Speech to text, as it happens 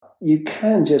you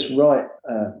can just write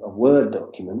a Word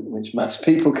document, which most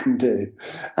people can do,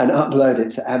 and upload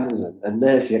it to Amazon, and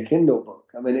there's your Kindle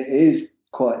book. I mean, it is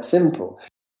quite simple.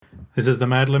 This is the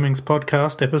Mad Lemmings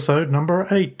podcast, episode number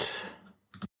 8.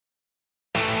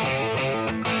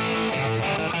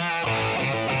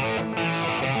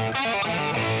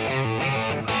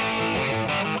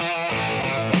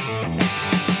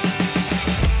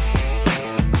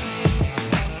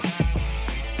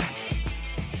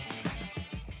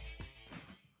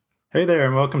 Hey there,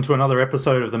 and welcome to another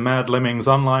episode of the Mad Lemmings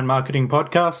online marketing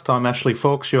podcast. I'm Ashley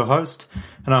Fawkes, your host,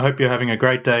 and I hope you're having a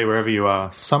great day wherever you are.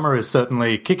 Summer is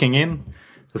certainly kicking in.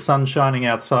 The sun's shining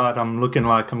outside. I'm looking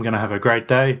like I'm going to have a great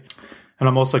day. And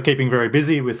I'm also keeping very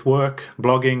busy with work,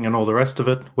 blogging, and all the rest of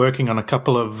it, working on a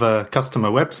couple of customer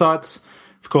websites.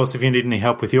 Of course, if you need any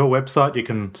help with your website, you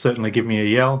can certainly give me a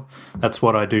yell. That's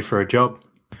what I do for a job.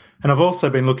 And I've also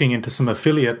been looking into some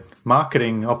affiliate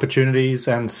marketing opportunities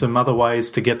and some other ways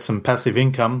to get some passive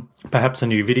income, perhaps a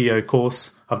new video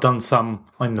course. I've done some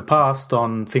in the past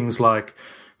on things like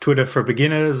Twitter for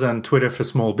beginners and Twitter for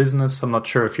small business. I'm not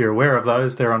sure if you're aware of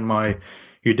those. They're on my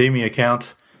Udemy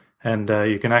account, and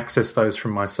you can access those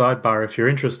from my sidebar if you're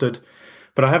interested.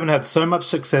 But I haven't had so much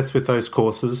success with those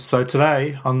courses. So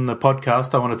today on the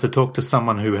podcast, I wanted to talk to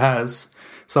someone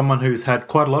who's had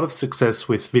quite a lot of success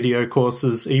with video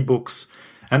courses, ebooks,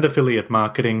 and affiliate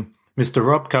marketing, Mr.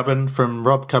 Rob Cubbon from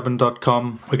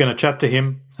robcubbon.com. We're going to chat to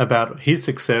him about his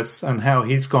success and how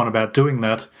he's gone about doing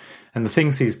that and the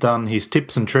things he's done, his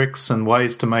tips and tricks and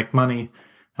ways to make money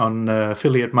on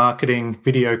affiliate marketing,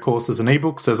 video courses and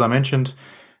ebooks, as I mentioned.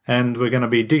 And we're going to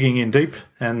be digging in deep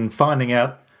and finding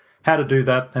out how to do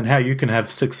that and how you can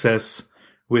have success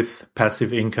with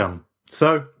passive income.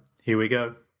 So here we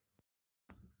go.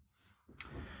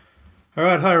 All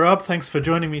right. Hi, Rob. Thanks for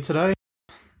joining me today.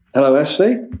 Hello,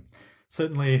 Ashley.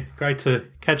 Certainly great to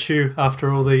catch you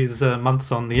after all these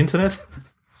months on the internet.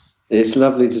 It's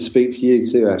lovely to speak to you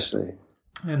too, Ashley.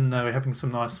 And we're having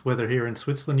some nice weather here in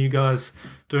Switzerland. You guys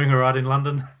doing all right in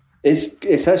London?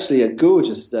 It's actually a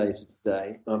gorgeous day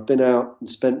today. I've been out and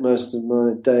spent most of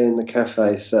my day in the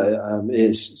cafe, so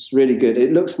it's really good.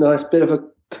 It looks nice, bit of a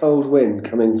cold wind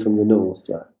coming from the north,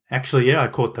 though. Actually, yeah, I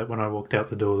caught that when I walked out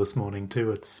the door this morning too.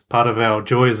 It's part of our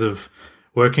joys of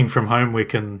working from home. We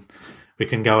can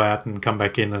go out and come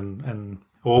back in and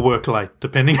or work late,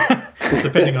 depending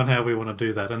on how we want to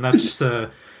do that. And that's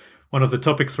one of the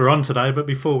topics we're on today. But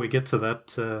before we get to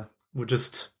that, we'll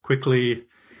just quickly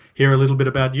hear a little bit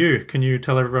about you. Can you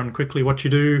tell everyone quickly what you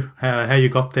do, how you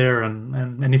got there,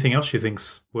 and anything else you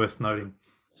think's worth noting?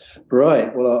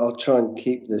 Right. Well, I'll try and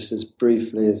keep this as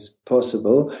briefly as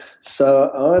possible.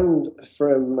 So I'm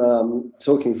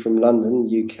talking from London,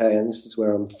 UK, and this is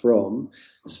where I'm from.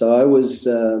 So I was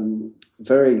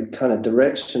very kind of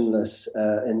directionless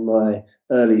in my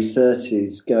early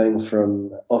 30s, going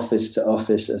from office to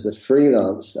office as a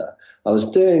freelancer. I was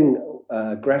doing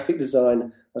graphic design.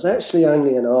 I was actually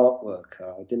only an art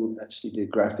worker. I didn't actually do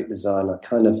graphic design. I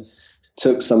kind of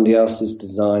took somebody else's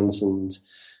designs and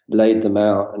laid them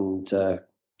out, and it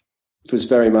was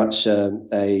very much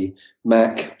a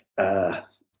Mac,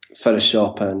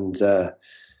 Photoshop and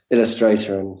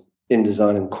Illustrator and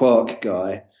InDesign and Quark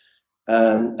guy.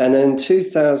 And then in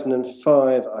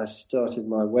 2005, I started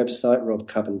my website,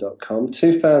 robcubbon.com.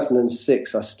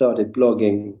 2006, I started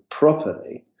blogging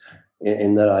properly,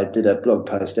 in that I did a blog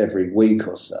post every week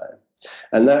or so.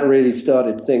 And that really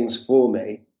started things for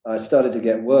me. I started to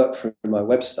get work from my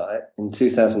website in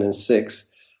 2006.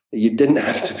 You didn't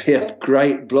have to be a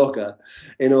great blogger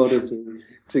in order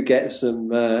to get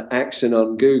some action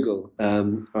on Google,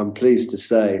 I'm pleased to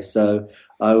say. So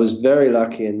I was very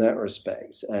lucky in that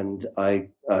respect. And I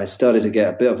started to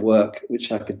get a bit of work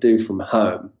which I could do from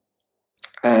home.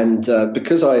 And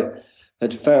because I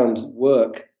had found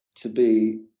work to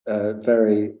be a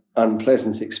very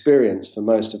unpleasant experience for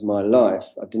most of my life,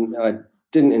 I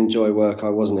didn't enjoy work. I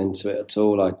wasn't into it at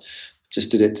all. I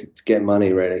just did it to get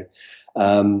money, really.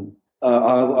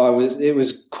 It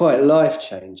was quite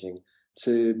life-changing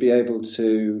to be able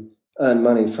to earn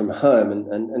money from home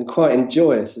and quite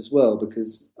enjoy it as well,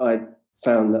 because I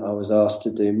found that I was asked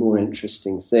to do more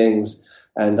interesting things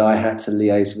and I had to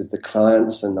liaise with the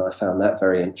clients, and I found that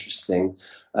very interesting.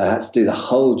 I had to do the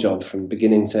whole job from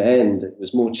beginning to end. It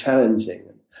was more challenging,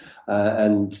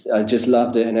 and I just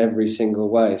loved it in every single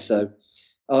way. So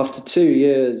after 2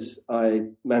 years, I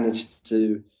managed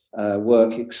to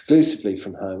work exclusively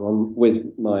from home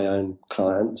with my own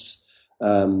clients,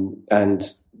 and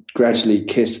gradually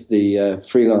kissed the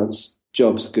freelance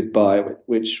jobs goodbye,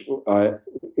 which I,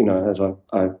 as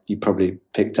you probably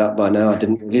picked up by now, I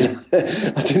didn't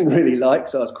really like,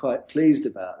 so I was quite pleased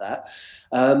about that.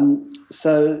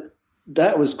 So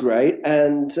that was great,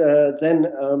 and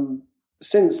then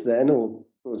since then, or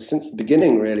since the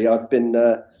beginning, really, I've been.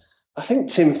 I think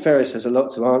Tim Ferriss has a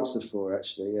lot to answer for.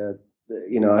 Actually, I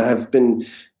have been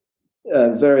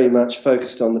very much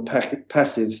focused on the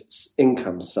passive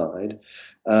income side.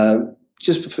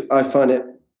 I find it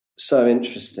so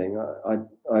interesting.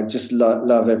 I just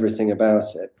love everything about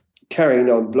it. Carrying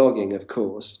on blogging, of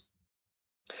course.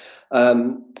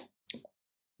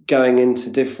 Going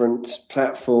into different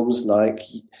platforms like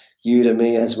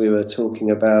Udemy, as we were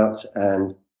talking about,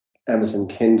 and Amazon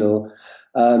Kindle.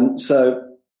 So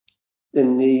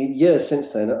in the years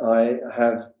since then, I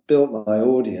have built my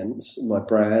audience, my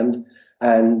brand,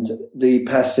 and the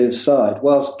passive side,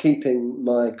 whilst keeping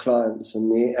my clients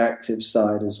and the active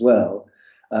side as well.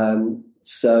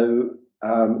 So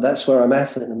that's where I'm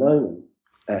at the moment,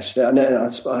 Ashley. I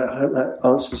hope that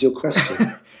answers your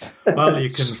question. Well, you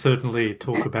can certainly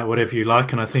talk about whatever you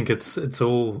like, and I think it's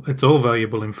all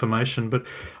valuable information. But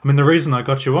I mean, the reason I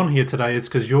got you on here today is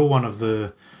because you're one of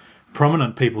the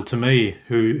prominent people to me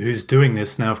who's doing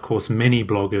this now. Of course, many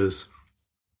bloggers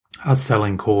are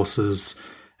selling courses,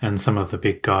 and some of the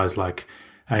big guys like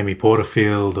Amy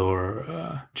Porterfield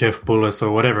or Jeff Bullis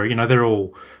or whatever, they're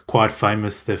all quite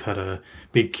famous. They've had a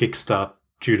big kickstart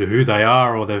due to who they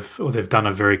are, or they've done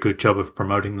a very good job of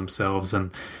promoting themselves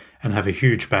and have a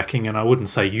huge backing. And I wouldn't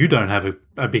say you don't have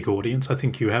a big audience. I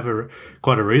think you have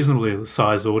quite a reasonably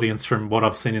sized audience from what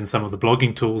I've seen in some of the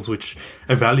blogging tools which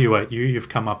evaluate you. You've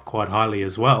come up quite highly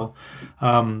as well.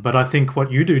 But I think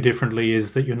what you do differently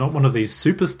is that you're not one of these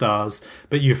superstars,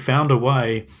 but you've found a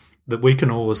way that we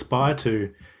can all aspire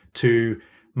to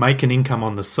make an income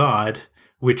on the side,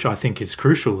 which I think is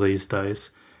crucial these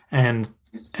days, and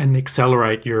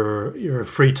accelerate your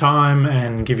free time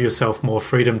and give yourself more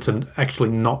freedom to actually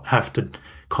not have to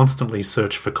constantly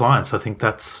search for clients. I think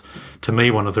that's, to me,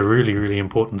 one of the really, really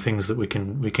important things that we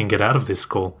can get out of this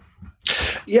call.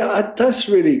 Yeah, that's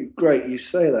really great you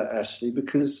say that, Ashley,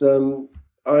 because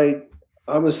I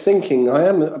was thinking I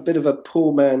am a bit of a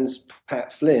poor man's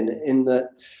Pat Flynn in that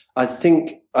I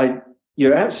think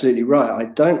you're absolutely right. I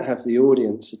don't have the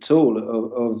audience at all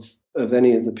of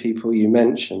any of the people you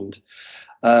mentioned.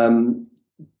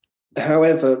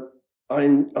 However, I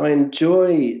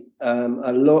enjoy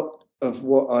a lot of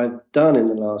what I've done in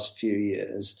the last few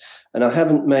years, and I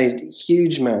haven't made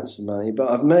huge amounts of money, but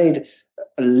I've made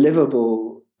a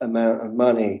livable amount of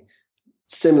money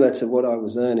similar to what I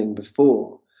was earning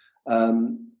before.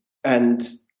 And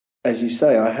as you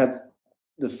say, I have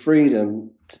the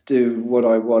freedom to do what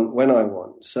I want when I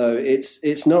want. So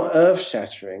it's not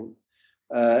earth-shattering.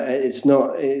 It's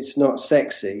not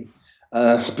sexy.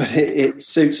 But it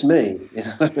suits me, you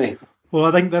know what I mean? Well,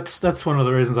 I think that's one of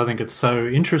the reasons I think it's so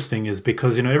interesting is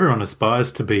because, everyone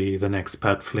aspires to be the next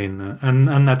Pat Flynn,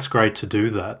 and that's great to do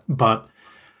that. But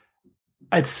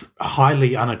it's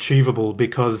highly unachievable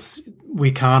because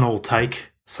we can't all take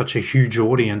such a huge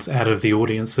audience out of the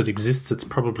audience that exists. It's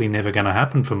probably never going to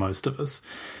happen for most of us.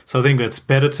 So I think it's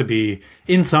better to be,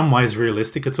 in some ways,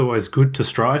 realistic. It's always good to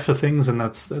strive for things, and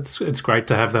it's great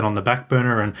to have that on the back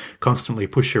burner and constantly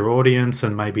push your audience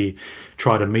and maybe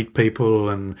try to meet people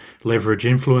and leverage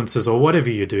influencers or whatever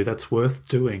you do. That's worth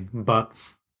doing. But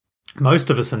most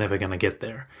of us are never going to get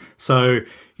there. So,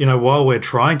 while we're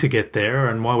trying to get there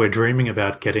and while we're dreaming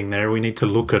about getting there, we need to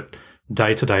look at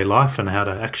day-to-day life and how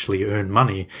to actually earn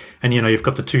money. And, you've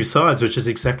got the two sides, which is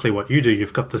exactly what you do.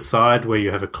 You've got the side where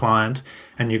you have a client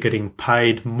and you're getting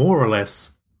paid more or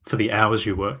less for the hours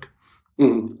you work.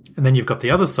 Mm. And then you've got the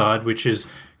other side, which is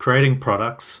creating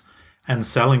products and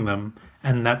selling them,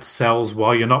 and that sells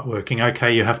while you're not working.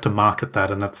 Okay, you have to market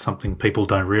that, and that's something people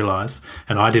don't realize,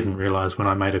 and I didn't realize when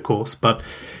I made a course. But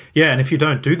yeah, and if you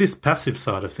don't do this passive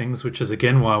side of things, which is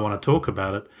again why I want to talk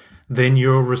about it, then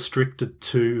you're restricted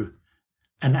to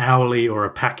an hourly or a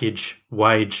package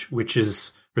wage, which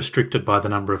is restricted by the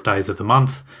number of days of the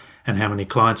month and how many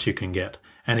clients you can get.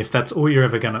 And if that's all you're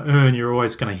ever going to earn, you're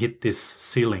always going to hit this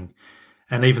ceiling.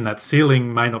 And even that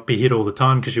ceiling may not be hit all the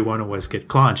time because you won't always get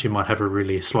clients. You might have a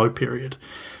really slow period.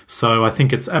 So I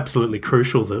think it's absolutely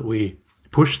crucial that we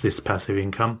push this passive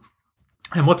income.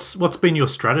 And what's been your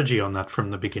strategy on that from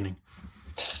the beginning?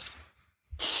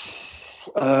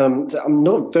 I'm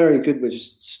not very good with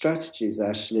strategies,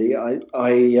 Ashley. I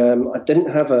didn't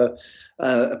have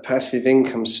a passive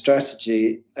income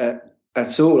strategy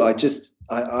at all.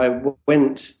 I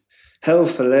went hell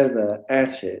for leather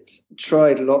at it,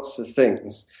 tried lots of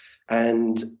things,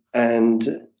 and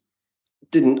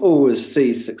didn't always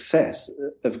see success,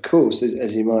 of course,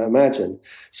 as you might imagine.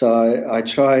 So I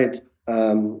tried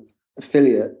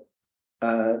affiliate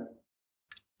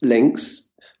links,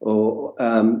 or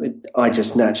I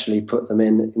just naturally put them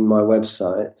in my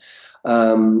website,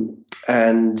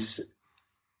 and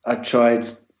I tried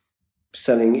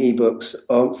selling ebooks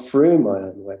through my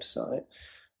own website,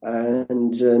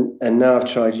 and now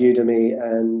I've tried Udemy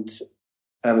and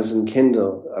Amazon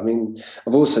Kindle. I mean,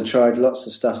 I've also tried lots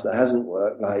of stuff that hasn't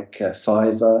worked, like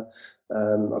Fiverr.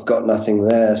 I've got nothing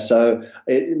there. So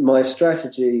my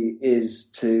strategy is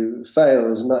to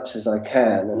fail as much as I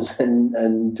can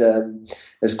and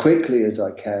as quickly as I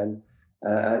can.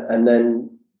 And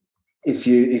then if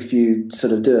you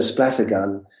sort of do a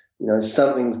splattergun,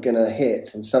 something's going to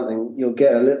hit, and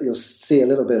you'll see a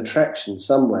little bit of traction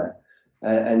somewhere.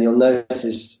 And you'll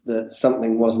notice that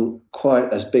something wasn't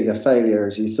quite as big a failure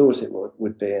as you thought it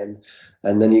would be, and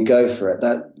then you go for it.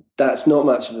 That's not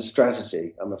much of a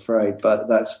strategy, I'm afraid, but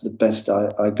that's the best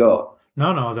I got.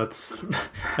 No,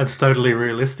 that's totally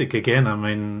realistic. Again, I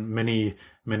mean, many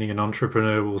an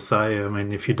entrepreneur will say, I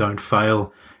mean, if you don't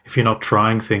fail, if you're not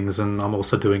trying things, and I'm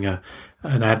also doing an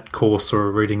ad course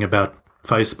or reading about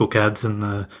Facebook ads, and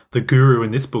the guru in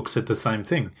this book said the same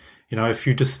thing. If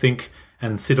you just think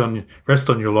and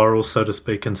rest on your laurels, so to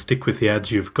speak, and stick with the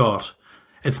ads you've got,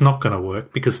 it's not going to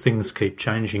work because things keep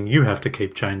changing. You have to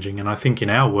keep changing. And I think in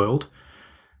our world,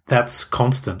 that's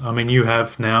constant. I mean, you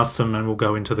have now and we'll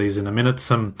go into these in a minute,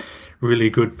 some really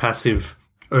good passive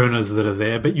earners that are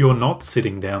there, but you're not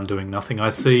sitting down doing nothing. I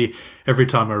see every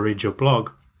time I read your blog,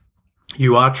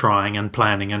 you are trying and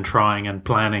planning and trying and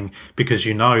planning, because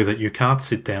you know that you can't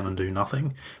sit down and do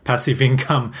nothing. Passive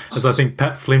income, as I think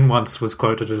Pat Flynn once was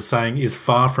quoted as saying, is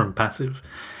far from passive.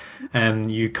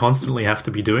 And you constantly have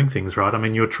to be doing things, right? I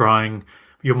mean, you're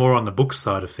more on the book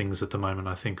side of things at the moment,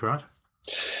 I think, right?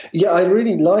 Yeah, I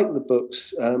really like the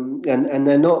books, and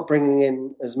they're not bringing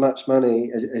in as much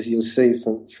money as you'll see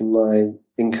from my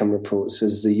income reports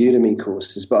as the Udemy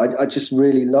courses, but I just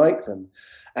really like them.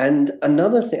 And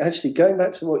another thing, actually, going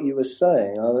back to what you were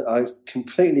saying, I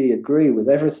completely agree with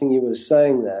everything you were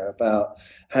saying there about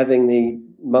having the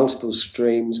multiple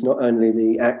streams, not only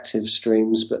the active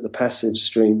streams, but the passive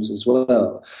streams as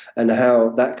well, and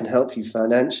how that can help you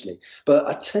financially. But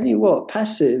I tell you what,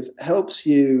 passive helps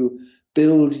you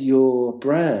build your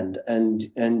brand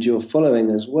and your following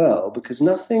as well, because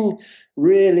nothing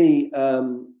really...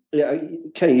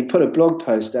 okay, you put a blog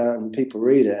post out and people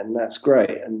read it, and that's great,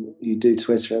 and you do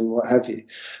Twitter and what have you.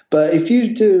 But if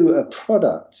you do a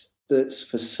product that's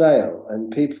for sale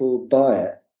and people buy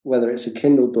it, whether it's a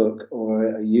Kindle book or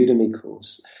a Udemy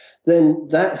course, then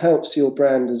that helps your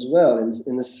brand as well,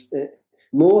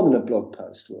 more than a blog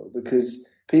post will, because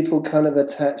people kind of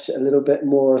attach a little bit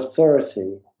more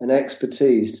authority and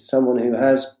expertise to someone who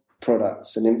has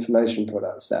products and information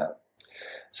products out.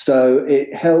 So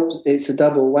it helps. It's a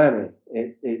double whammy.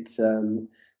 It's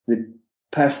the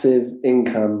passive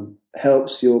income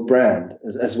helps your brand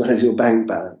as well as your bank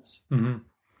balance. Mm-hmm.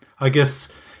 I guess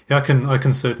I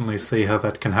can certainly see how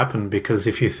that can happen, because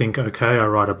if you think, okay, I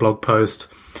write a blog post,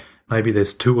 maybe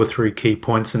there's 2 or 3 key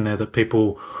points in there that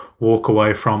people walk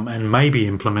away from and maybe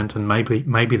implement, and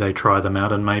maybe they try them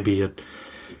out, and maybe it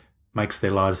makes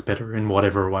their lives better in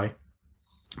whatever way.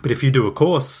 But if you do a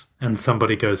course and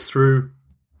somebody goes through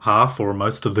half or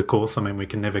most of the course, I mean, we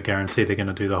can never guarantee they're going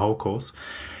to do the whole course,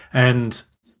 and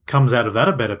comes out of that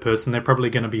a better person, they're probably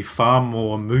going to be far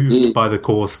more moved by the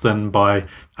course than by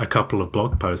a couple of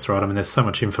blog posts, right? I mean, there's so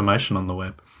much information on the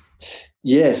web.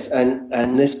 Yes,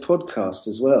 and this podcast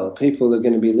as well. People are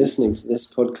going to be listening to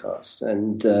this podcast,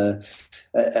 and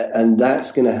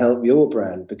that's going to help your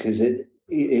brand, because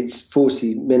it's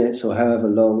 40 minutes or however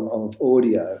long of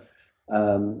audio.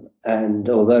 And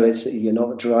although you're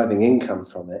not driving income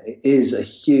from it, it is a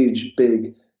huge,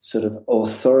 big sort of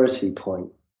authority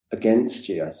point against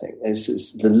you, I think.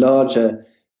 It's the larger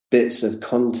bits of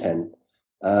content,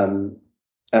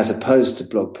 as opposed to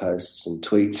blog posts and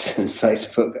tweets and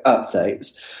Facebook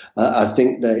updates. I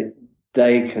think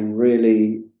they can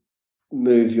really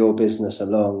move your business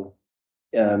along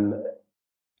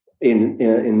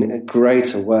in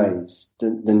greater ways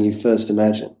than you first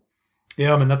imagined.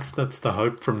 Yeah, I mean, that's the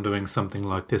hope from doing something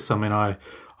like this. I mean, I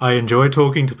enjoy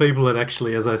talking to people that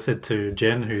actually, as I said to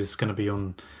Jen, who's going to be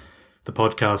on the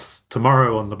podcast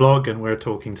tomorrow on the blog, and we're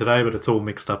talking today, but it's all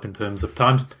mixed up in terms of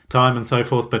time and so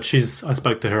forth. But I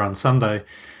spoke to her on Sunday,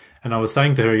 And I was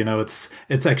saying to her,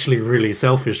 it's actually really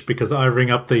selfish because I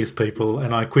ring up these people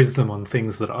and I quiz them on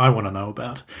things that I want to know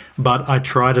about. But I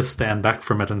try to stand back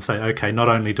from it and say, okay, not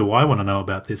only do I want to know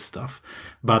about this stuff,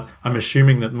 but I'm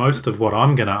assuming that most of what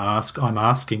I'm going to ask, I'm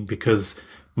asking because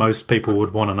most people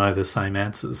would want to know the same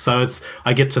answers. So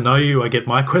I get to know you, I get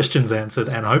my questions answered,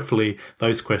 and hopefully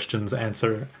those questions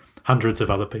answer hundreds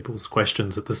of other people's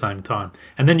questions at the same time.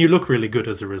 And then you look really good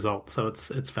as a result. So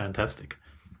it's fantastic.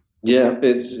 Yeah,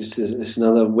 it's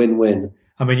another win-win.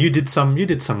 I mean, you did some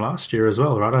last year as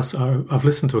well, right? I've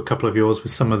listened to a couple of yours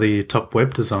with some of the top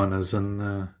web designers,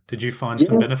 and did you find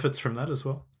some benefits from that as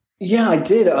well? Yeah, I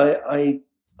did.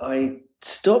 I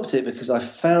stopped it because I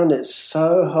found it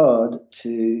so hard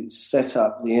to set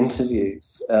up the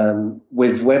interviews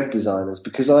with web designers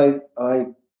because I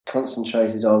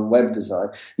concentrated on web design.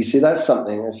 You see, that's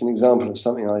an example of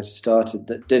something I started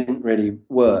that didn't really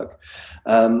work.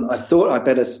 I thought I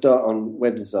better start on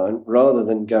web design rather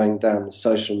than going down the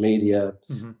social media,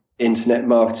 internet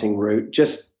marketing route,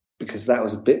 just because that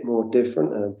was a bit more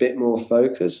different and a bit more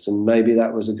focused, and maybe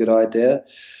that was a good idea.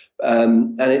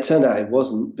 And it turned out it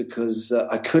wasn't because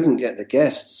I couldn't get the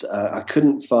guests. I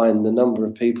couldn't find the number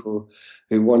of people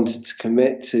who wanted to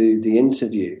commit to the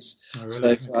interviews. Oh,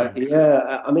 really?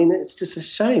 So, I mean, it's just a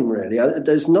shame, really.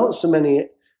 There's not so many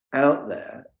out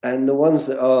there, and the ones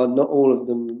that are, not all of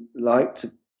them like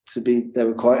to be. They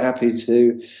were quite happy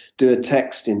to do a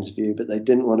text interview, but they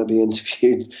didn't want to be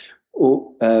interviewed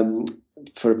or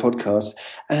for a podcast,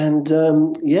 and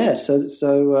so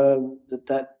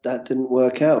that didn't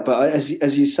work out. But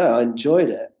as you say, I enjoyed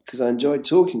it because I enjoyed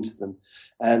talking to them,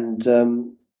 and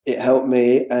it helped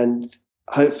me, and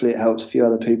hopefully it helped a few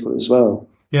other people as well.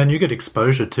 Yeah, and you get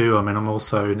exposure too. I mean, I'm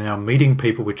also now meeting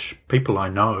which people I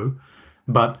know,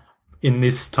 but in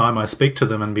this time I speak to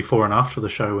them, and before and after the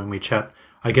show when we chat,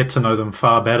 I get to know them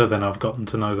far better than I've gotten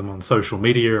to know them on social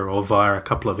media or via a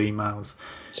couple of emails.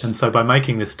 And so by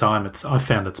making this time, I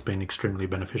found it's been extremely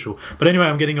beneficial. But anyway,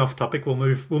 I'm getting off topic. We'll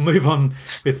move on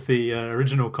with the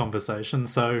original conversation.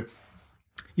 So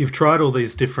you've tried all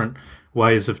these different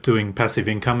ways of doing passive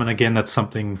income. And again, that's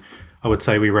something I would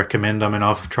say we recommend. I mean,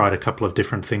 I've tried a couple of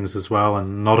different things as well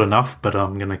and not enough, but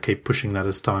I'm going to keep pushing that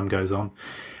as time goes on.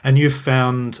 And you've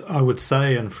found, I would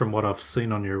say, and from what I've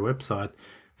seen on your website,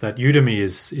 that Udemy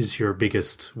is your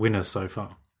biggest winner so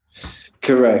far.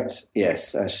 Correct.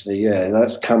 Yes, actually, yeah.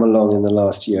 That's come along in the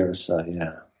last year or so,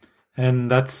 yeah.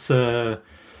 And that's, I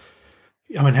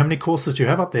mean, how many courses do you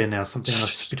have up there now? Something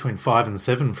like between 5 and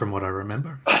 7 from what I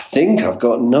remember. I think I've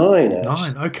got 9,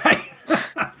 actually. 9, okay.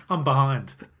 I'm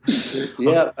behind.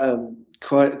 Yeah,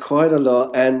 quite a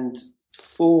lot. And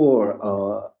 4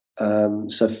 are,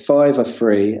 so 5 are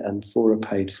free and 4 are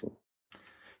paid for.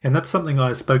 And that's something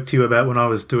I spoke to you about when I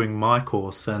was doing my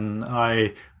course, and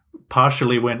I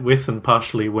partially went with and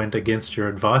partially went against your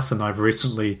advice, and I've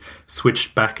recently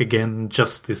switched back again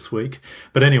just this week.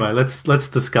 But anyway, let's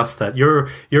discuss that. Your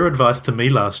advice to me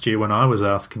last year when I was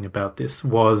asking about this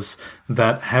was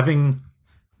that having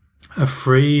a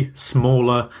free,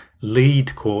 smaller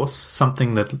lead course,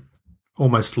 something that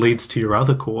almost leads to your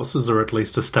other courses or at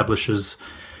least establishes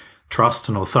trust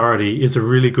and authority, is a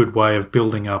really good way of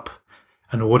building up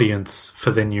an audience for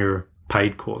then your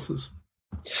paid courses.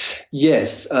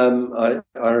 Yes, I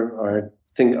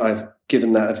think I've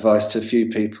given that advice to a few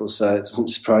people, so it doesn't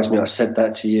surprise me I said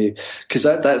that to you, because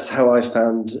that's how I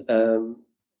found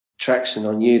traction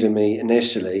on Udemy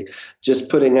initially. Just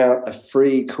putting out a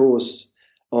free course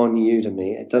on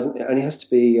Udemy. It only has to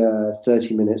be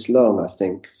 30 minutes long, I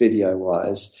think,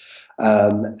 video-wise.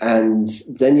 And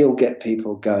then you'll get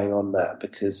people going on that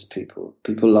because people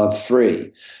love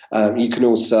free. You can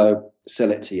also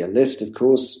sell it to your list, of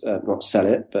course. Not sell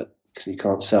it, but because you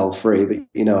can't sell free, but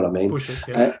you know what I mean. Push it,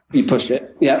 yeah. You push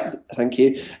it. Yeah, thank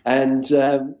you. And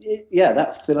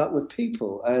that'll fill up with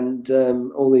people. And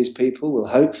all these people will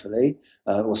hopefully,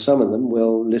 or some of them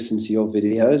will listen to your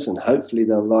videos, and hopefully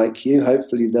they'll like you.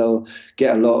 Hopefully they'll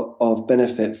get a lot of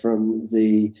benefit from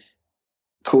the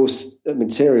course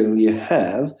material you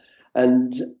have,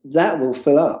 and that will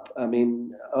fill up. I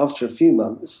mean, after a few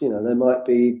months, there might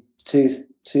be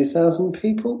 2,000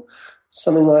 people,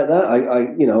 something like that.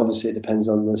 Obviously it depends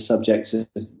on the subject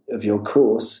of your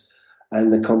course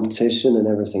and the competition and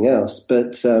everything else,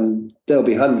 but there'll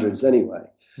be hundreds anyway.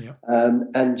 Yeah.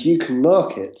 And you can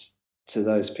market to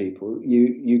those people.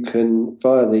 You can,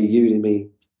 via the Udemy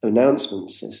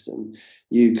announcement system,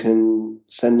 you can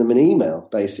send them an email,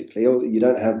 basically, or you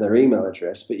don't have their email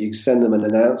address, but you send them an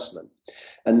announcement,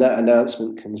 and that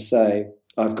announcement can say,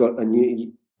 I've got a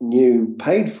new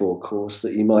paid for course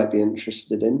that you might be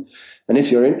interested in, and if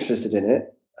you're interested in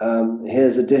it,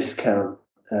 here's a discount,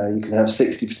 you can have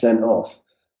 60% off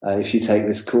if you take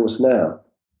this course now.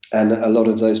 And a lot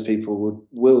of those people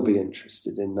will be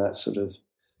interested in that sort of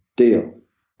deal.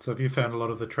 So have you found a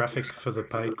lot of the traffic for the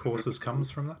paid courses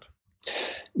comes from that?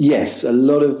 Yes, a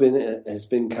lot of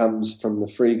comes from the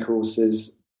free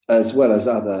courses as well as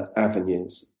other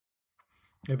avenues.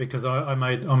 Yeah, because I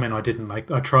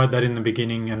tried that in the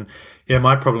beginning, and yeah,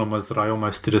 my problem was that I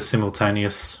almost did a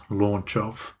simultaneous launch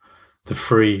of the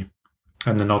free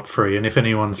and the not free. And if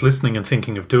anyone's listening and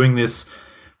thinking of doing this,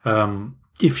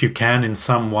 if you can in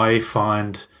some way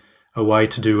find a way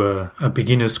to do a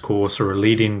beginner's course or a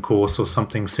lead-in course or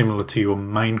something similar to your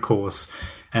main course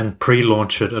and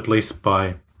pre-launch it at least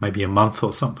by maybe a month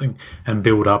or something and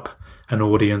build up an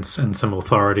audience and some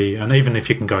authority. And even if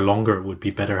you can go longer, it would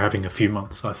be better having a few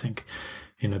months, I think,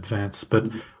 in advance.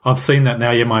 But I've seen that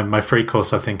now. Yeah, my free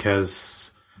course, I think,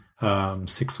 has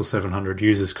 600 or 700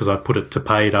 users because I put it to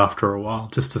paid after a while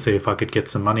just to see if I could get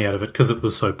some money out of it because it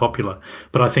was so popular.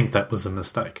 But I think that was a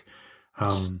mistake.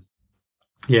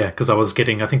 Yeah, because I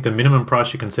think the minimum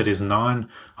price you can set is $9.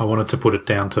 I wanted to put it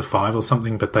down to $5 or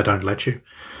something, but they don't let you.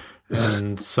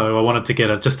 And so I wanted to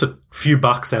get just a few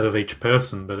bucks out of each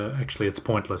person, but actually it's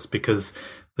pointless because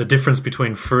the difference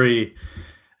between free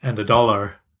and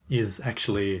 $1 is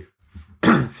actually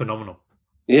phenomenal.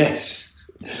 Yes,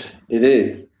 it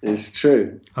is. It's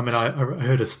true. I mean, I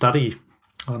heard a study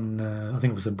on, I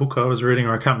think it was a book I was reading,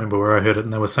 or I can't remember where I heard it,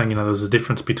 and they were saying, there's a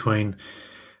difference between,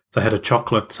 they had a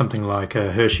chocolate, something like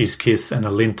a Hershey's Kiss and a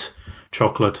Lindt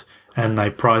chocolate, and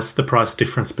the price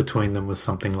difference between them was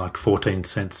something like 14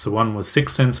 cents. So one was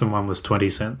 6 cents and one was 20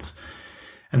 cents.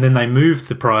 And then they moved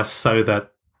the price so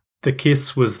that the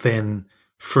Kiss was then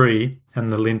free and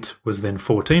the Lindt was then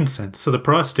 14 cents. So the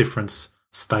price difference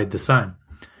stayed the same.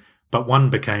 But one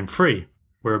became free,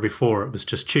 where before it was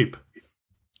just cheap.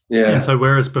 Yeah. And so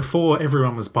whereas before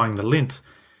everyone was buying the Lindt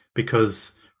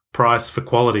because price for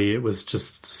quality, it was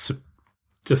just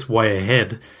way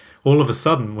ahead, all of a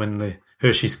sudden when the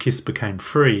Hershey's Kiss became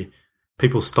free,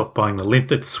 people stopped buying the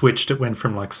Lindt. It switched. It went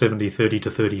from like 70-30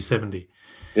 to 30-70.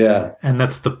 Yeah. And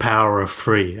that's the power of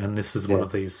free. And this is one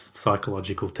of these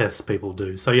psychological tests people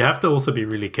do. So you have to also be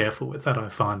really careful with that, I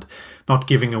find. Not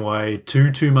giving away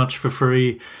too much for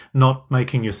free, not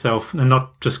making yourself, and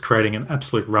not just creating an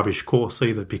absolute rubbish course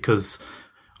either, because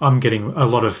I'm getting a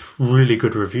lot of really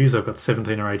good reviews. I've got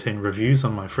 17 or 18 reviews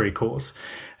on my free course,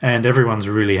 and everyone's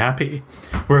really happy.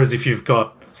 Whereas if you've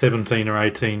got 17 or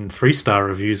 18 3-star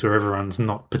reviews where everyone's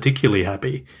not particularly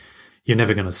happy, you're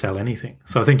never going to sell anything.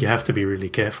 So I think you have to be really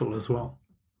careful as well.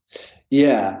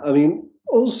 Yeah. I mean,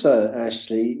 also,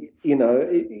 Ashley,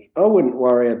 I wouldn't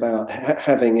worry about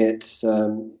having it,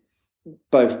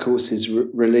 both courses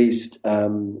released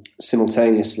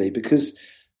simultaneously because,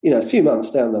 a few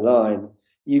months down the line,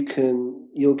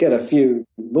 you'll get a few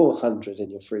more hundred in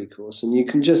your free course and you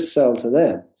can just sell to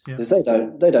them because they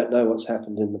don't know what's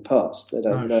happened in the past. They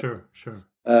don't know sure.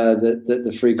 That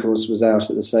the free course was out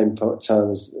at the same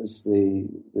time as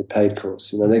the paid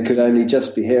course. They could only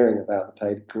just be hearing about the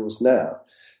paid course now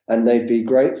and they'd be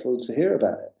grateful to hear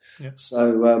about it. Yeah.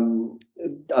 So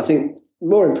I think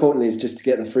more importantly is just to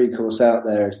get the free course out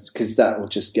there because that will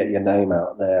just get your name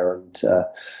out there. And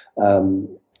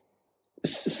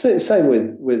same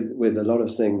with a lot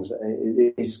of things.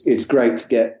 It's great to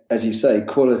get, as you say,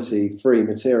 quality free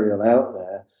material out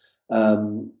there.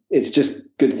 It's just a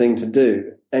good thing to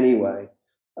do anyway.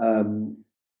 And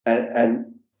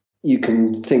you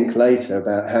can think later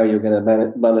about how you're going to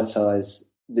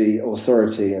monetize the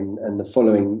authority and the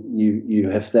following you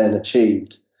have then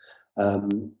achieved. But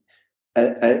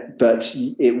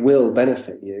it will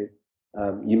benefit you.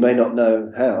 You may not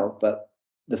know how, but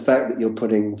the fact that you're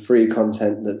putting free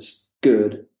content that's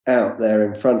good out there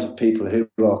in front of people who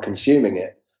are consuming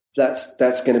it,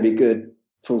 that's going to be good,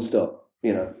 full stop.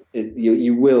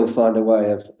 You will find a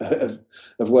way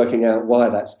of working out why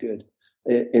that's good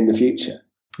in the future.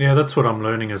 Yeah, that's what I'm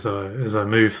learning as I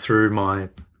move through my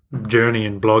journey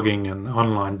in blogging and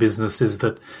online business is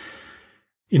that,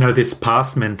 this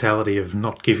past mentality of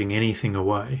not giving anything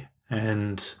away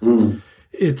and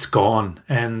it's gone.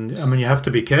 And I mean, you have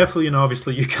to be careful,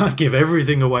 obviously you can't give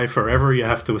everything away forever. You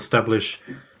have to establish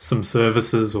some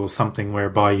services or something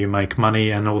whereby you make money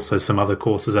and also some other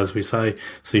courses, as we say.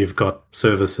 So you've got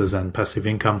services and passive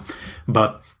income.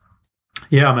 But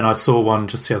yeah, I mean, I saw one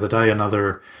just the other day,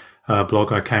 another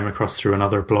blog I came across through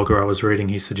another blogger I was reading.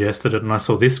 He suggested it. And I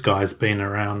saw this guy's been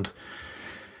around,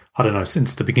 I don't know,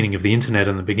 since the beginning of the internet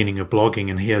and the beginning of blogging,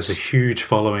 and he has a huge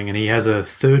following, and he has a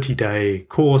 30-day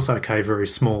course, okay, very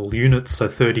small units, so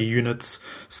 30 units,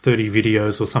 it's 30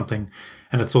 videos or something,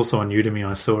 and it's also on Udemy,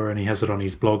 I saw, and he has it on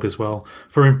his blog as well,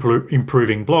 for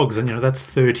improving blogs, and, that's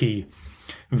 30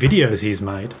 videos he's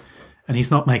made, and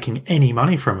he's not making any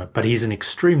money from it, but he's an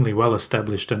extremely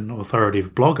well-established and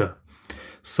authoritative blogger.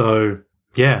 So,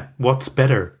 yeah, what's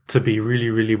better, to be really,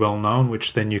 really well known,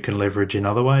 which then you can leverage in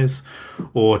other ways,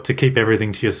 or to keep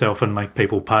everything to yourself and make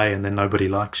people pay and then nobody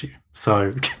likes you?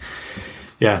 So,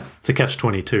 yeah, it's a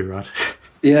catch-22, right?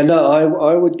 Yeah, no,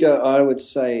 I would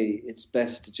say it's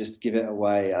best to just give it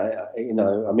away.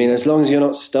 As long as you're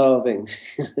not starving.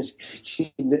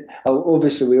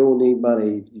 Obviously, we all need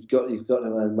money. You've got to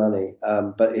earn money.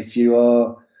 But if you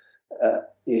are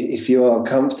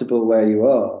comfortable where you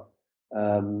are,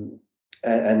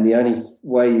 and the only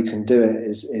way you can do it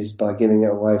is by giving it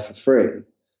away for free,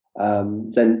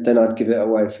 then I'd give it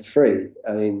away for free.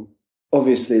 I mean,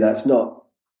 obviously that's not,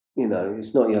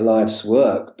 it's not your life's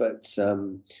work, but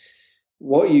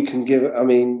what you can give,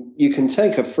 you can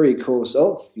take a free course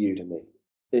off Udemy,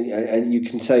 and you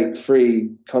can take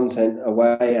free content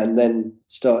away and then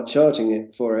start charging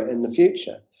it for it in the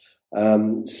future.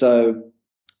 In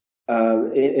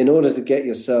order to get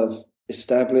yourself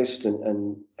established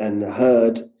and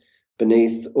heard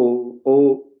beneath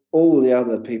all the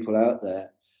other people out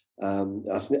there,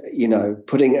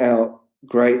 putting out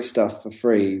great stuff for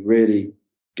free really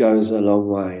goes a long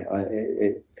way.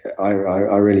 I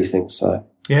really think so.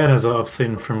 Yeah, and as I've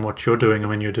seen from what you're doing,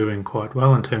 you're doing quite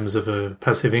well in terms of a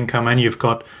passive income, and you've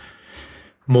got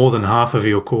more than half of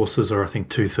your courses, or I think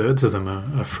 2/3 of them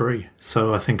are free.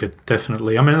 So I think it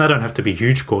definitely, they don't have to be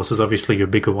huge courses. Obviously, your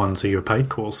bigger ones are your paid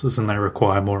courses, and they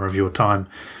require more of your time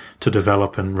to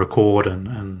develop and record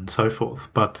and so forth.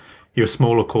 But your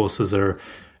smaller courses are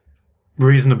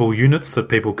reasonable units that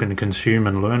people can consume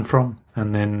and learn from,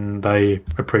 and then they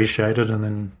appreciate it and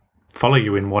then follow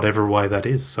you in whatever way that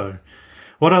is. So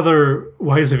what other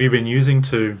ways have you been using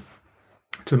to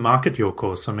market your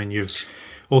course? You've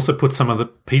also put some of the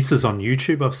pieces on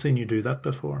YouTube. I've seen you do that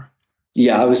before.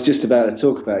 Yeah, I was just about to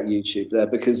talk about YouTube there,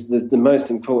 because the most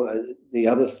important, the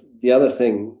other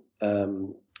thing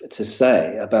to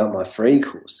say about my free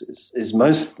courses is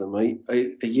most of them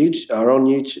are on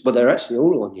YouTube. Well, they're actually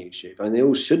all on YouTube, and they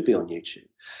all should be on YouTube.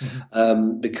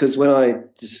 Mm-hmm. Because when I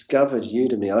discovered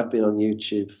Udemy, I'd been on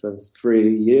YouTube for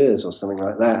 3 years or something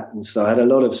like that, and so I had a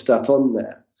lot of stuff on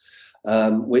there,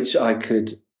 which I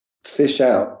could fish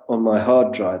out on my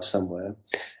hard drive somewhere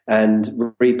and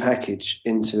repackage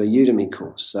into a Udemy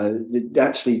course. So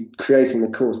actually creating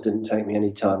the course didn't take me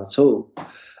any time at all.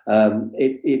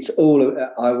 It's all.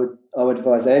 I would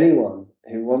advise anyone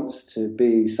who wants to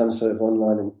be some sort of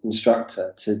online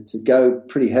instructor to go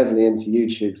pretty heavily into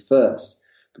YouTube first,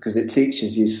 because it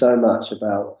teaches you so much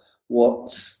about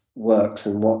what works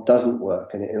and what doesn't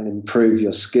work, and it'll improve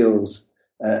your skills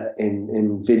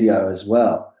in video as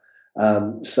well.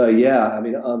 I'm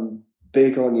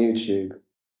big on YouTube,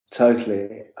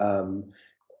 totally, and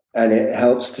it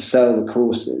helps to sell the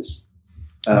courses.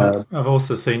 I've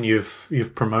also seen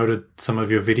you've promoted some of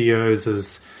your videos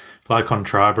as like on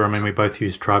Triber. We both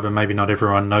use Triber. Maybe not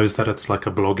everyone knows that it's like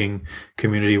a blogging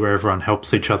community where everyone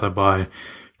helps each other by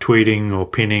tweeting or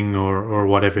pinning or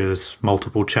whatever. There's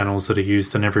multiple channels that are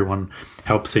used, and everyone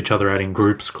helps each other out in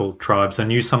groups called tribes.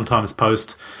 And you sometimes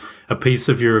post a piece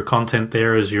of your content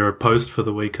there as your post for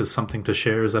the week as something to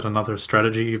share. Is that another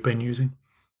strategy you've been using?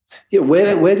 Yeah,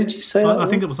 where did you say that? I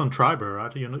think it was on Triber,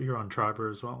 right? You're on Triber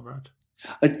as well, right?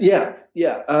 Yeah.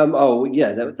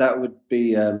 That would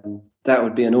be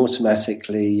an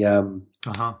automatically okay.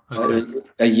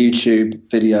 a YouTube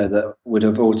video that would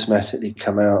have automatically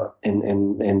come out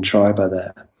in Triber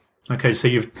there. Okay, so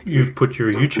you've put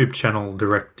your YouTube channel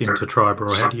direct into Triber,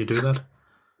 or how do you do that?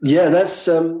 Yeah, that's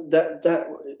that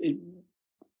it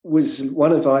was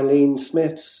one of Eileen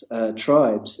Smith's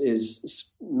tribes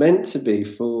is meant to be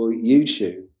for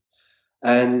YouTube.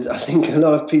 And I think a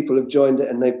lot of people have joined it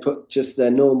and they put just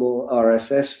their normal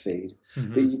RSS feed.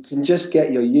 Mm-hmm. But you can just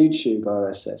get your YouTube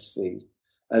RSS feed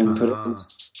and put it into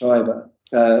Triber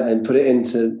and put it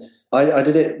into... I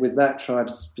did it with that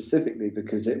tribe specifically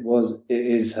because it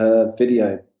is her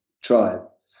video tribe.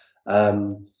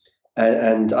 And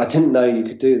I didn't know you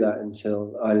could do that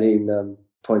until Eileen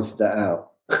pointed that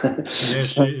out. Yeah,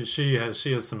 So she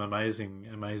has some amazing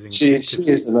she tips.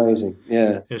 is amazing.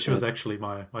 Yeah. Yeah, she was actually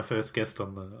my first guest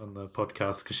on the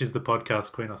podcast because she's the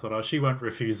podcast queen. I thought, oh, she won't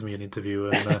refuse me an interview,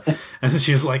 and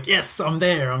she was like, yes, I'm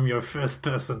there. I'm your first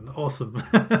person. Awesome.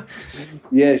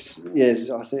 Yes, yes.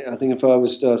 I think if I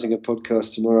was starting a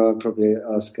podcast tomorrow, I'd probably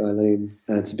ask Eileen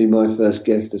to be my first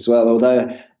guest as well.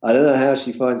 Although I don't know how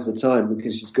she finds the time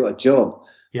because she's got a job.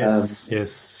 Yes,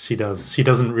 yes, she does. She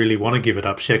doesn't really want to give it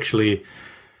up. She actually,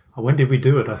 when did we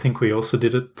do it? I think we also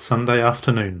did it Sunday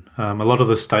afternoon. A lot of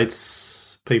the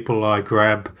States people I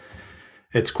grab,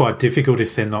 it's quite difficult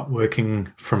if they're not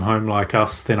working from home like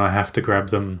us. Then I have to grab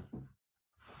them,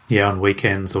 on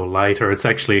weekends or later.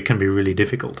 It can be really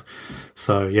difficult.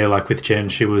 So yeah, like with Jen,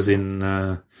 she was in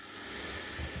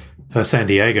San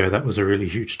Diego. That was a really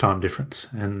huge time difference,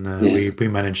 and we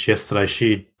managed yesterday.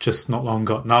 She'd just not long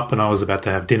gotten up, and I was about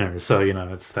to have dinner. So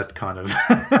it's that kind of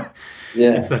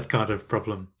it's that kind of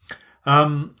problem.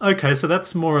 Okay, so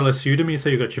that's more or less Udemy. So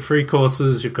you've got your free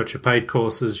courses, you've got your paid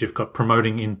courses, you've got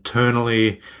promoting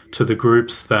internally to the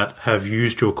groups that have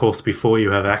used your course before.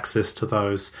 You have access to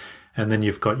those. And then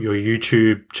you've got your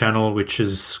YouTube channel, which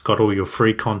has got all your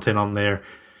free content on there,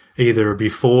 either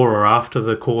before or after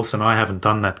the course. And I haven't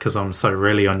done that because I'm so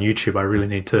rarely on YouTube. I really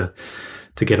need to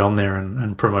get on there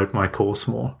and promote my course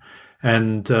more.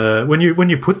 And when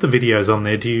you put the videos on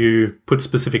there, do you put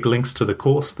specific links to the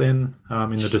course then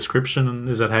in the description? And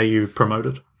is that how you promote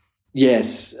it?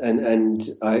 Yes, and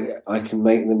I can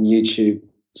make them YouTube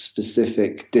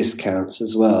specific discounts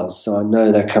as well, so I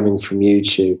know they're coming from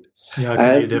YouTube. Yeah,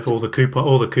 because you have all the coupon.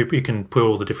 You can put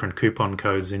all the different coupon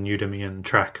codes in Udemy and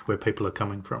track where people are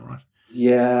coming from, right?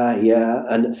 Yeah.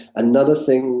 And another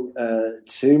thing,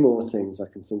 two more things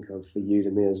I can think of for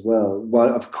Udemy as well. One,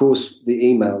 of course, the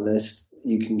email list.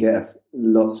 You can get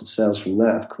lots of sales from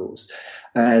that, of course.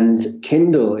 And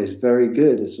Kindle is very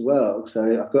good as well.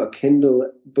 So I've got a Kindle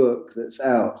book that's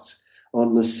out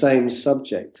on the same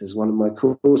subject as one of my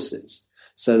courses.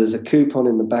 So there's a coupon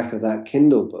in the back of that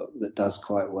Kindle book that does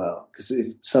quite well. Because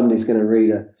if somebody's going to read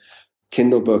a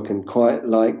Kindle book and quite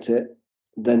liked it,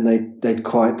 then they'd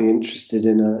quite be interested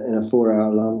in a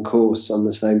 4-hour long course on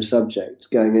the same subject,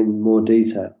 going in more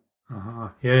detail.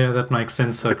 Yeah, that makes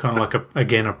sense. So kind of like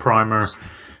a primer,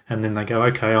 and then they go,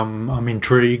 okay, I'm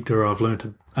intrigued or I've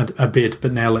learned a bit,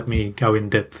 but now let me go in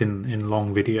depth in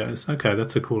long videos. Okay,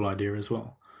 that's a cool idea as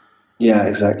well. Yeah,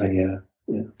 exactly. Yeah.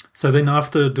 So then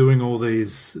after doing all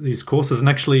these courses, and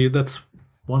actually that's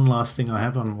one last thing I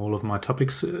have on all of my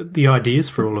topics, the ideas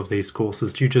for all of these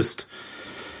courses, do you just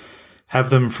have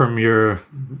them from your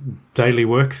daily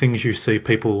work, things you see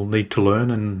people need to learn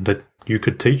and that you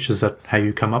could teach? Is that how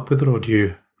you come up with it, or do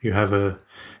you have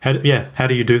how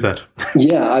do you do that?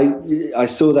 Yeah, I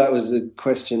saw that was a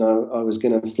question I was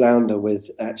going to flounder with,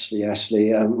 actually,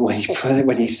 Ashley,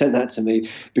 when you sent that to me,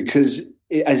 because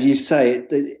as you say,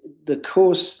 the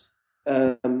course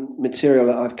material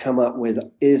that I've come up with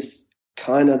is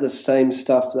kind of the same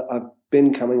stuff that I've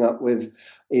been coming up with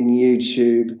in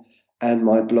YouTube and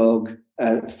my blog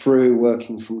through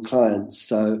working from clients.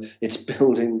 So it's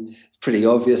building pretty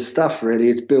obvious stuff, really.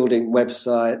 It's building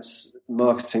websites,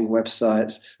 marketing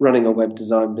websites, running a web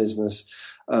design business,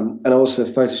 and also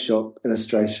Photoshop,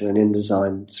 Illustrator, and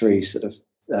InDesign, 3 sort of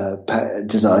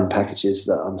design packages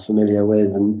that I'm familiar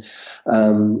with, and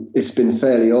it's been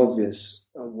fairly obvious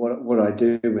what I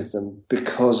do with them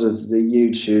because of the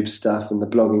YouTube stuff and the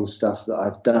blogging stuff that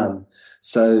I've done.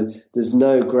 So there's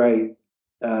no great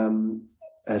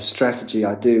strategy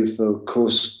I do for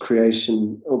course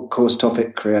creation or course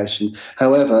topic creation.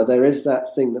 However, there is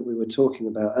that thing that we were talking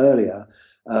about earlier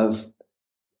of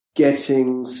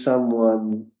getting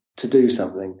someone to do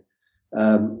something.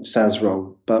 Sounds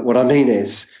wrong, but what I mean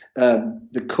is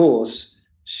the course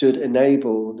should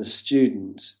enable the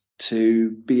student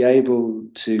to be able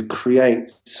to create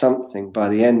something by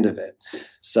the end of it.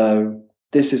 So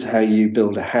this is how you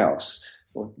build a house,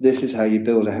 or this is how you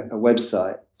build a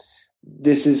website.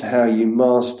 This is how you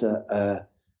master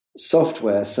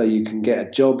software so you can get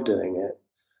a job doing it.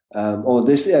 Or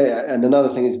this, and another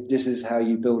thing is, this is how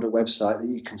you build a website that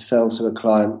you can sell to a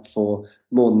client for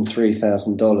more than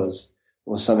 $3,000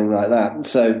 or something like that.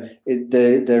 So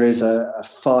there is a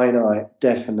finite,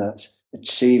 definite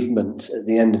achievement at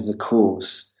the end of the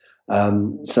course.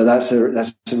 So that's a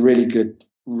really good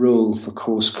rule for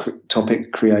course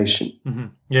topic creation. Mm-hmm.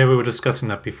 Yeah, we were discussing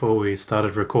that before we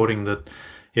started recording, that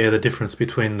the difference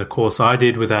between the course I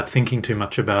did without thinking too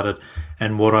much about it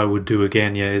and what I would do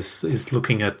again, is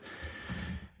looking at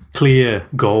clear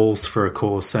goals for a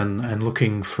course and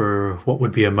looking for what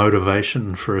would be a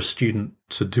motivation for a student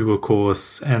to do a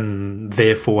course and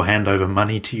therefore hand over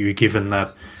money to you, given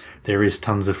that there is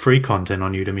tons of free content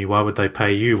on Udemy. Why would they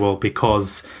pay you? Well,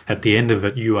 because at the end of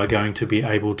it, you are going to be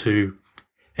able to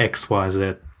X, Y,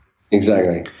 Z.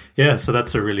 Exactly. Yeah, so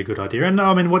that's a really good idea. And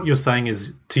I mean, what you're saying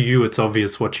is, to you, it's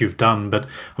obvious what you've done. But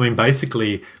I mean,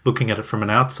 basically, looking at it from an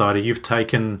outsider, you've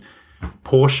taken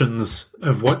portions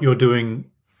of what you're doing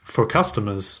for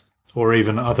customers or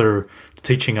even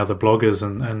teaching other bloggers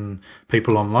and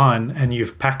people online, and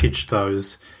you've packaged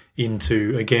those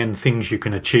into, again, things you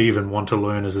can achieve and want to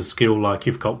learn as a skill. Like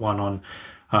you've got one on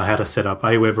how to set up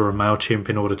Aweber or MailChimp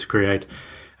in order to create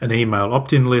an email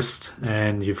opt-in list,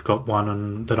 and you've got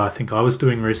one that I think I was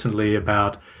doing recently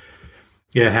about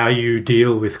how you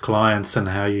deal with clients and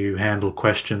how you handle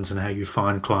questions and how you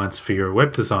find clients for your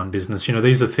web design business. You know,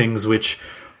 these are things which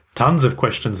tons of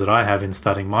questions that I have in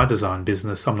starting my design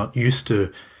business. I'm not used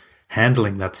to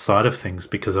handling that side of things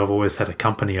because I've always had a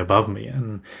company above me.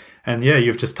 And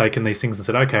you've just taken these things and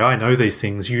said, okay, I know these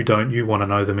things. You don't. You want to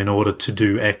know them in order to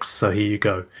do X. So here you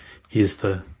go. Here's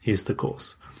the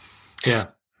course. Yeah.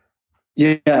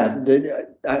 Yeah,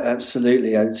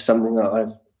 absolutely. It's something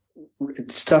that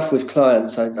stuff with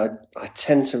clients. I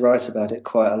tend to write about it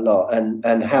quite a lot,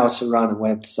 and how to run a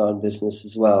web design business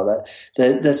as well.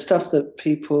 That there's stuff that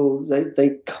people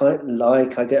they kind of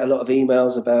like. I get a lot of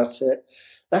emails about it.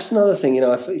 That's another thing, you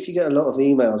know. If you get a lot of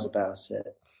emails about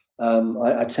it,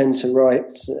 I tend to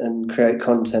write and create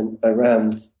content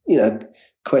around, you know,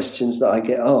 questions that I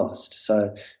get asked.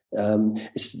 So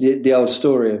it's the old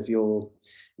story of your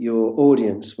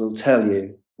audience will tell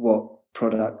you what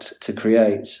product to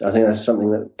create. I think that's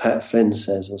something that Pat Flynn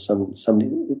says, or some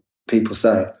people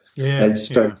say. Yeah, it's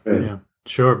very true. Yeah.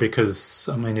 Sure, because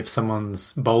I mean, if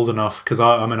someone's bold enough, because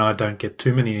I don't get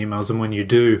too many emails, and when you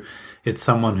do, it's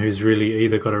someone who's really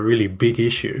either got a really big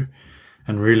issue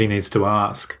and really needs to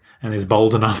ask, and is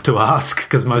bold enough to ask,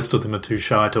 because most of them are too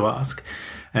shy to ask.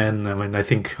 And I mean, they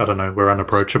think, I don't know, we're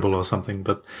unapproachable or something,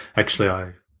 but actually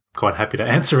I'm quite happy to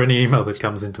answer any email that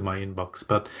comes into my inbox.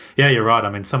 But yeah, you're right. I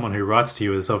mean, someone who writes to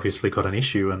you has obviously got an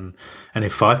issue, and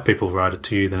if 5 people write it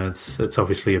to you, then it's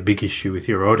obviously a big issue with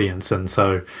your audience. And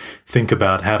so think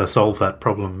about how to solve that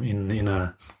problem in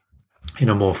a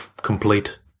more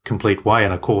complete way.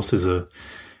 And a course is a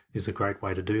great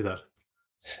way to do that.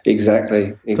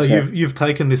 Exactly. So you've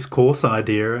taken this course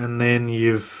idea and then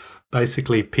you've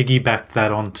basically piggybacked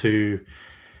that onto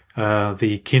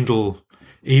the Kindle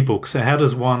ebook. So how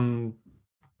does one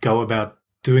go about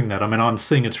doing that? I mean, I'm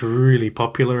seeing it's really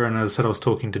popular, and as I said, I was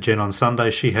talking to Jen on Sunday.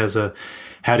 She has a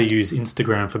How to Use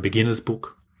Instagram for Beginners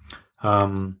book.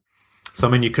 So I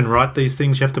mean, you can write these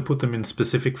things. You have to put them in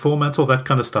specific formats, all that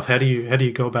kind of stuff. How do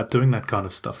you go about doing that kind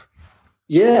of stuff?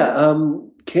 Yeah,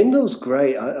 Kindle's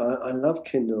great. I love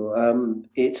Kindle.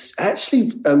 It's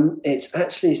actually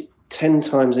 10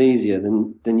 times easier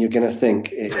than you're going to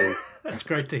think it is. That's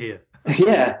great to hear.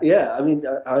 Yeah. I mean,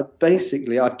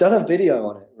 I've done a video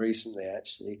on it recently,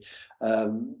 actually.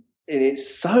 And it's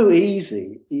so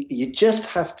easy. You just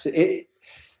have to.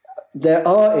 There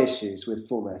are issues with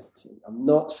formatting. I'm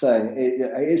not saying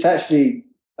it's actually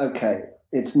okay.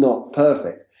 It's not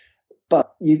perfect,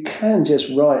 but you can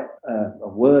just write a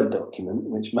Word document,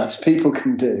 which most people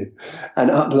can do,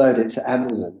 and upload it to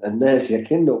Amazon, and there's your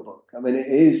Kindle book. I mean, it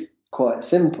is quite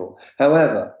simple.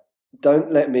 However,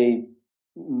 don't let me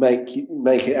make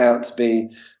it out to be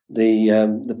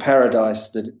the paradise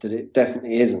that it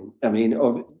definitely isn't. I mean,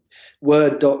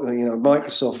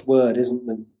 Microsoft Word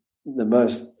isn't the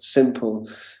most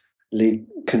simply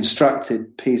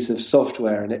constructed piece of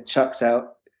software, and it chucks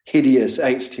out hideous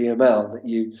HTML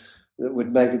that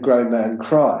would make a grown man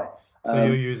cry. So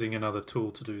you're using another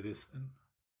tool to do this then?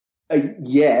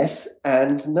 Yes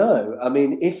and no. I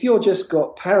mean, if you're just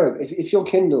got if your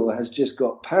Kindle has just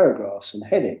got paragraphs and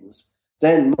headings,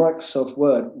 then Microsoft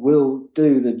Word will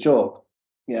do the job.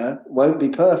 Yeah, won't be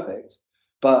perfect,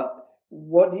 but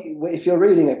if you're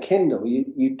reading a Kindle,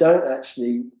 you don't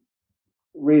actually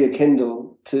read a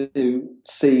Kindle to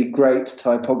see great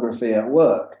typography at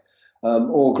work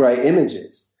or great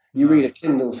images. You read a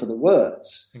Kindle for the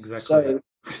words. Exactly.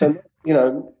 So you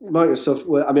know, Microsoft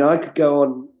Word. I mean, I could go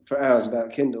on for hours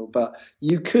about Kindle, but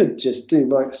you could just do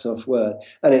Microsoft Word.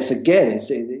 And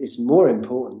it's more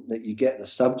important that you get the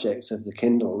subject of the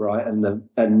Kindle right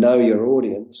and know your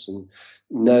audience and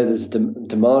know there's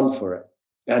demand for it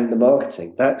and the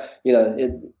marketing.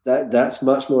 That's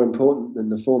much more important than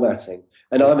the formatting.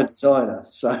 And I'm a designer,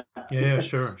 so yeah,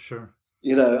 sure.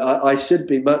 You know, I should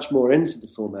be much more into the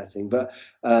formatting, but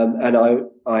and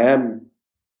I am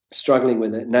struggling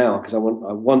with it now because I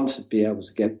want to be able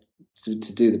to get to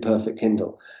do the perfect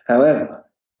Kindle. However,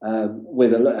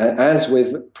 as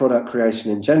with product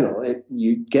creation in general,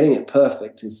 getting it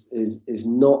perfect is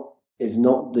not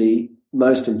the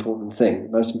most important thing. The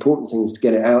most important thing is to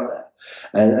get it out there,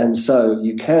 and so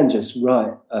you can just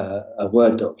write a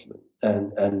Word document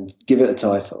and give it a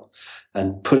title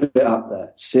and put it up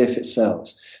there, see if it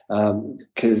sells,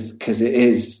 because it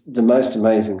is the most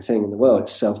amazing thing in the world.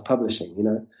 It's self-publishing,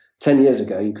 10 years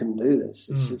ago, you couldn't do this.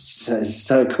 It's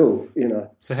so cool,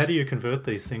 So how do you convert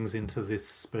these things into this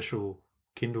special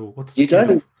Kindle? You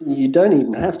don't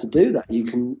even have to do that. You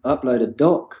can upload a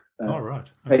doc.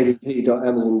 Right. Okay.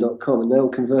 KDP.amazon.com, and they'll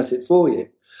convert it for you.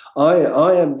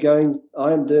 I am doing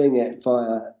it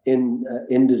via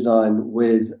InDesign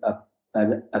with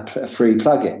a free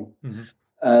plugin,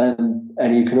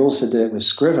 and you can also do it with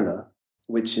Scrivener,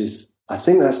 which is, I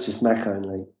think that's just Mac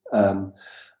only.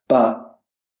 But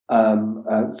I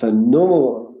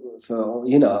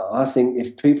think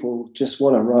if people just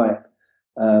want to write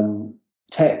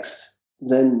text,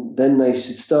 then they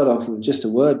should start off with just a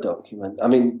Word document. I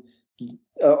mean,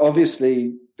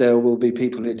 obviously there will be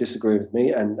people who disagree with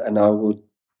me, and I would,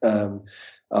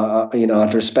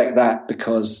 I'd respect that,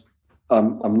 because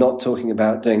I'm not talking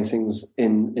about doing things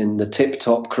in the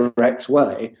tip-top correct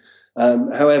way.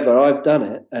 However, I've done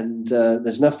it, and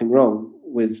there's nothing wrong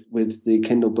with the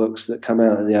Kindle books that come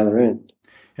out at the other end.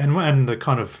 And the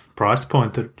kind of price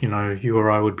point that you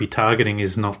or I would be targeting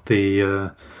is not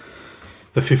the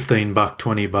 $15,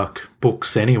 $20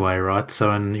 books anyway, right?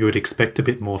 So, and you would expect a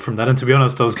bit more from that. And to be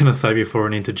honest, I was going to say before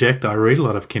and interject, I read a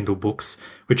lot of Kindle books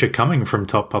which are coming from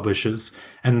top publishers,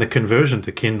 and the conversion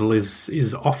to Kindle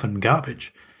is often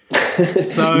garbage.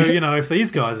 So, if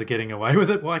these guys are getting away with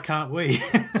it, why can't we?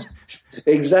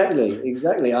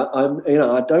 Exactly.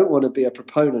 I don't want to be a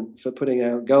proponent for putting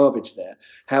out garbage there.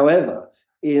 However,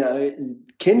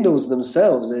 Kindles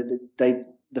themselves,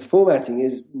 the formatting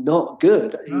is not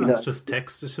good. It's just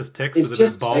text. It's just text with a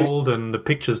bit bold, and the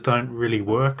pictures don't really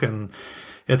work, and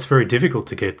it's very difficult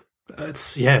to get.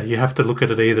 You have to look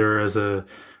at it either as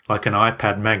like an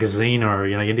iPad magazine, or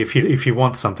if you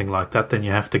want something like that, then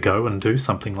you have to go and do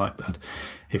something like that.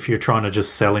 If you're trying to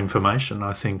just sell information,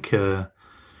 I think.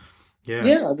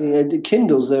 Yeah, I mean, the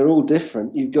Kindles, they're all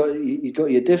different. You've got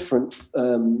your different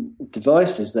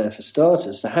devices there for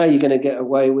starters. So how are you going to get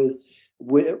away with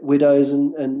widows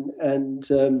and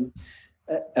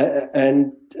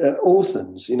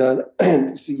orphans?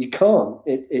 So you can't.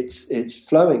 It's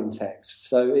flowing text,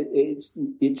 so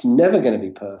it's never going to be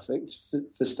perfect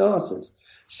for starters.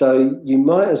 So you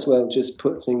might as well just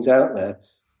put things out there.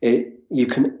 You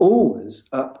can always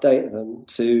update them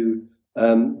to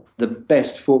the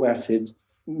best formatted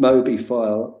Mobi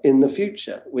file in the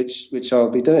future, which I'll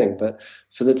be doing. But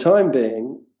for the time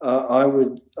being, I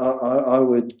would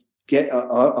get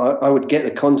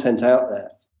the content out there.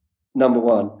 Number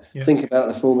one, Think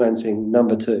about the formatting.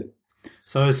 Number two.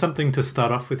 So something to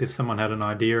start off with, if someone had an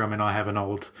idea. I mean, I have an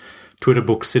old Twitter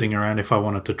book sitting around if I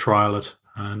wanted to trial it.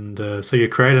 And so you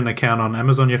create an account on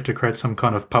Amazon. You have to create some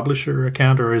kind of publisher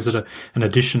account, or is it an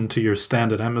addition to your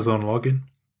standard Amazon login?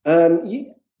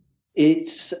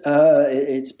 It's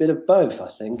a bit of both, I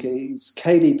think. It's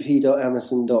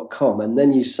kdp.amazon.com, and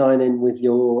then you sign in with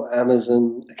your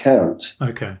Amazon account.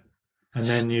 Okay. And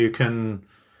then you can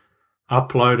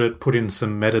upload it, put in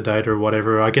some metadata or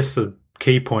whatever. I guess the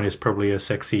key point is probably a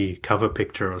sexy cover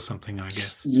picture or something, I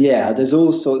guess. Yeah, there's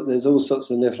all sorts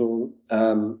of little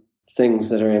things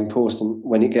that are important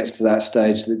when it gets to that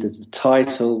stage. There's the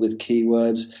title with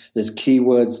keywords. There's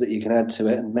keywords that you can add to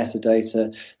it and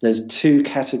metadata. There's 2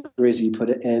 categories you put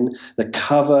it in. The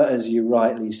cover, as you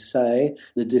rightly say.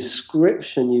 The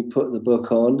description you put the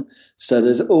book on. So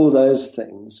there's all those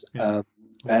things. Yeah.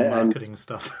 Marketing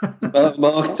stuff.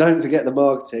 Don't forget the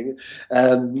marketing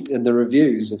and the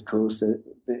reviews, of course,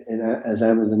 as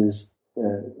Amazon is.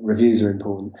 Reviews are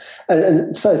important,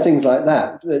 and so things like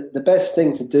that. The best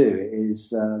thing to do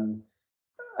is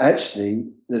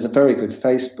actually, there's a very good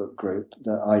Facebook group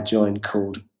that I joined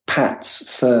called Pat's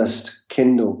First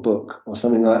Kindle Book or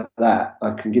something like that.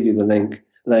 I can give you the link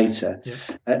later,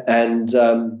 and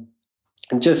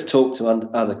just talk to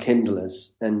other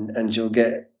Kindlers, and you'll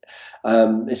get.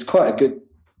 It's quite a good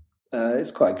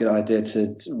idea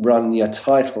to run your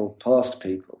title past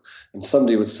people. And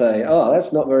somebody would say, "Oh,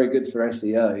 that's not very good for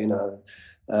SEO.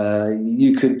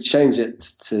 You could change it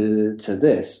to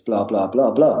this, blah blah blah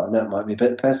blah, and that might be a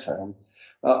bit better." And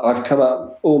I've come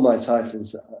up all my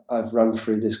titles. I've run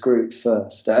through this group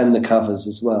first, and the covers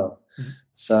as well. Mm-hmm.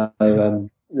 So,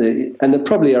 and there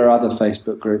probably are other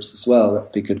Facebook groups as well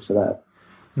that'd be good for that.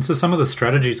 And so some of the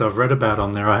strategies I've read about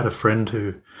on there, I had a friend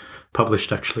who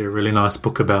published actually a really nice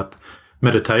book about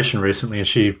meditation recently, and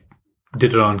she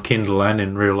did it on Kindle and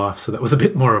in real life. So that was a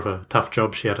bit more of a tough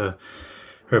job. She had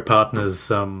her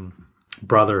partner's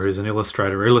brother, who's an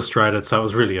illustrator, illustrated. So it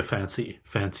was really a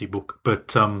fancy book.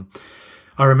 But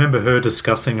I remember her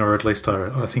discussing, or at least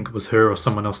I think it was her or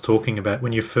someone else talking about,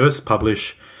 when you first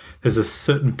publish, there's a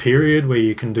certain period where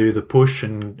you can do the push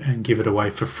and give it away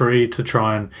for free to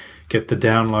try and get the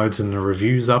downloads and the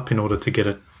reviews up in order to get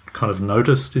it kind of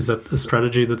noticed. Is that a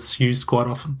strategy that's used quite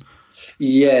often?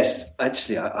 Yes,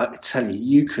 actually, I tell you,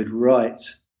 you could write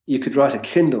a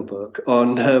Kindle book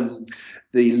on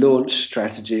the launch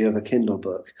strategy of a Kindle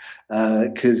book,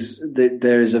 because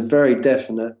there is a very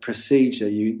definite procedure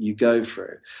you go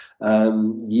through.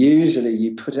 Usually,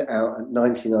 you put it out at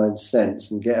 99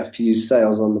 cents and get a few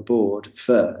sales on the board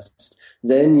first.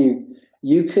 Then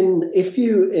you can, if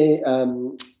you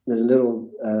there's a little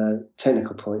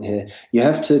technical point here. You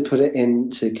have to put it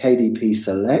into KDP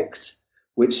Select,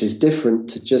 which is different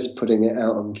to just putting it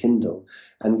out on Kindle.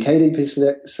 And KDP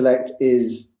Select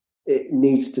it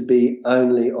needs to be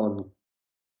only on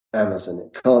Amazon.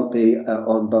 It can't be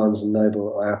on Barnes & Noble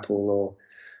or Apple or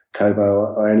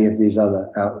Kobo or any of these other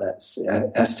outlets.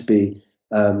 It has to be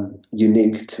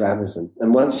unique to Amazon.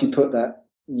 And once you put that,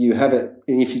 you have it,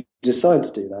 and if you decide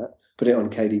to do that, put it on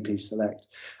KDP Select,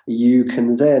 you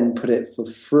can then put it for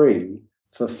free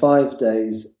for 5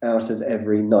 days out of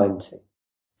every 90.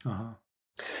 Uh-huh.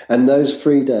 And those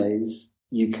 3 days,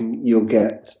 you'll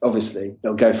get, obviously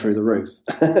they'll go through the roof.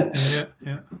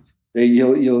 Yeah.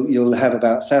 You'll have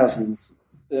about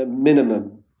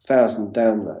minimum 1,000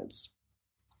 downloads,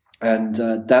 and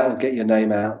that will get your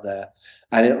name out there,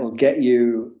 and it'll get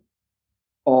you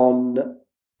on.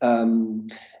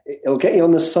 It'll get you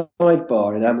on the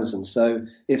sidebar in Amazon. So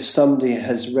if somebody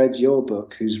has read your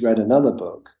book who's read another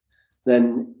book,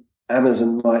 then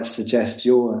Amazon might suggest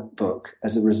your book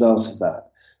as a result of that.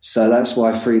 So that's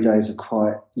why 3 days are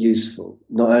quite useful.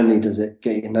 Not only does it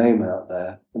get your name out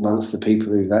there amongst the people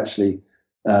who've actually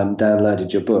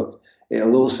downloaded your book,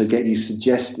 it'll also get you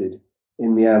suggested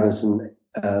in the Amazon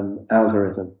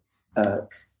algorithm,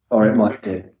 or it might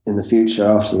do in the future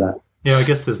after that. Yeah, I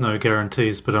guess there's no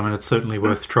guarantees, but I mean, it's certainly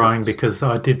worth trying, because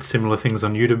I did similar things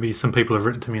on Udemy. Some people have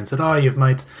written to me and said, "Oh, you've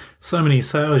made so many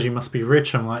sales, you must be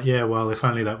rich." I'm like, yeah, well, if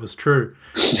only that was true.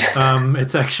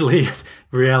 It's actually,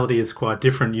 reality is quite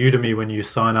different. Udemy, when you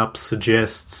sign up,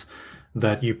 suggests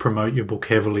that you promote your book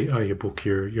heavily,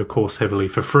 your course heavily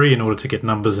for free in order to get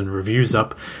numbers and reviews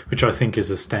up, which I think is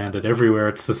a standard everywhere.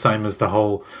 It's the same as the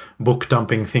whole book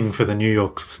dumping thing for the New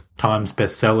York Times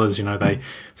bestsellers. You know, they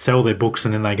sell their books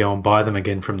and then they go and buy them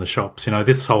again from the shops. You know,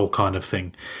 this whole kind of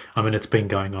thing. I mean, it's been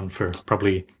going on for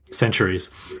probably centuries.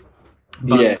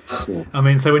 But, yes. I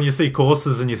mean, so when you see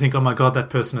courses and you think, oh my God, that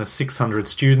person has 600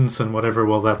 students and whatever,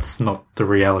 well, that's not the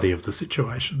reality of the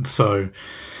situation. So,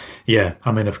 yeah,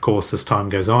 I mean, of course, as time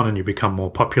goes on and you become more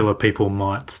popular, people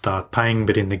might start paying.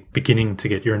 But in the beginning, to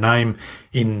get your name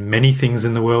in many things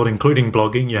in the world, including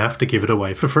blogging, you have to give it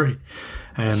away for free.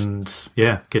 And,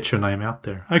 yeah, get your name out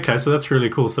there. Okay, so that's really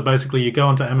cool. So basically, you go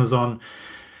onto Amazon,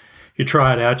 you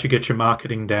try it out, you get your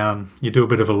marketing down, you do a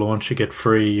bit of a launch, you get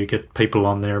free, you get people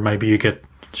on there, maybe you get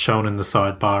shown in the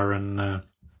sidebar, and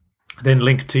then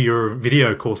link to your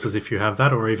video courses if you have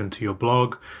that, or even to your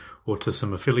blog, or to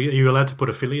some affiliate. Are you allowed to put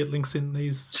affiliate links in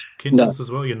these Kindles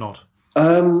as well? You're not.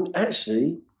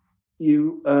 Actually,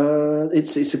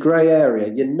 it's a grey area.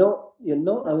 You're not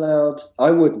allowed.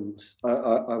 I wouldn't.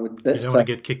 I would. You don't want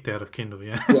to get kicked out of Kindle,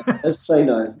 yeah. Yeah, let's say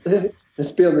no.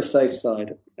 Let's be on the safe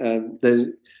side.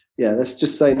 Let's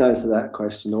just say no to that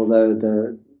question. Although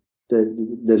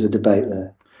there's a debate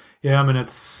there. Yeah, I mean,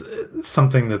 it's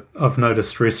something that I've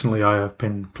noticed recently. I have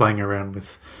been playing around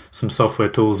with some software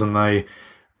tools, and they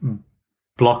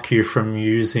block you from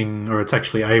using, or it's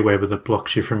actually Aweber that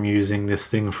blocks you from using this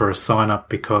thing for a sign-up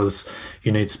because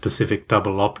you need specific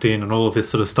double opt-in and all of this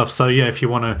sort of stuff. So, yeah, if you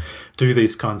want to do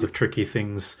these kinds of tricky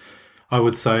things, I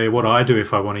would say what I do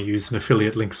if I want to use an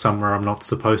affiliate link somewhere I'm not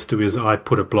supposed to is I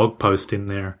put a blog post in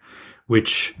there,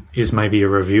 which is maybe a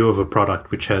review of a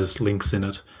product which has links in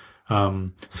it.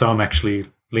 So I'm actually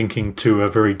linking to a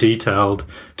very detailed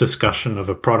discussion of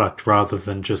a product rather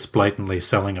than just blatantly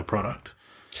selling a product.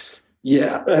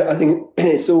 Yeah, I think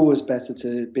it's always better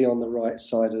to be on the right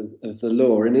side of the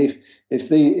law. And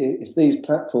if these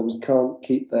platforms can't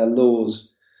keep their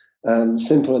laws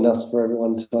simple enough for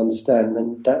everyone to understand,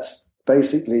 then that's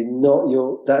basically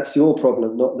that's your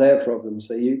problem, not their problem.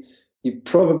 So you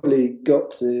probably got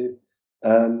to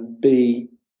be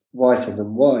whiter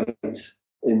than white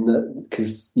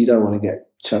because you don't want to get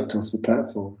chucked off the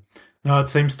platform. No, it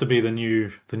seems to be the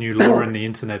new law in the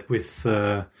internet with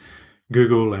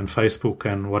Google and Facebook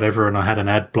and whatever. And I had an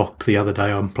ad blocked the other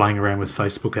day. I'm playing around with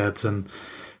Facebook ads, and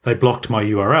they blocked my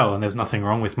URL. And there's nothing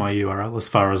wrong with my URL as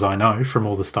far as I know from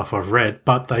all the stuff I've read.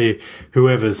 But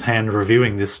whoever's hand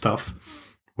reviewing this stuff,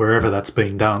 wherever that's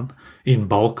being done in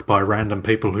bulk by random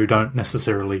people who don't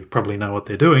necessarily probably know what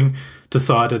they're doing,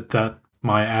 decided that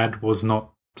my ad was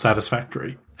not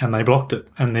satisfactory, and they blocked it.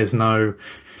 And there's no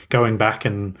going back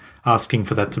and asking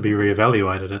for that to be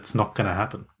reevaluated. It's not going to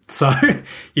happen. So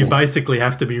you basically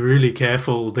have to be really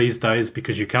careful these days,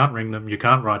 because you can't ring them, you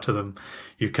can't write to them,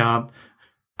 you can't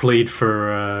plead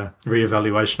for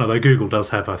reevaluation, although Google does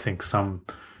have, I think, some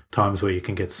times where you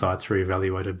can get sites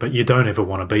reevaluated, but you don't ever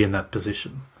want to be in that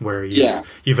position where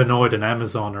you've annoyed an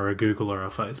Amazon or a Google or a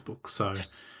Facebook. So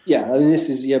yeah, I mean, this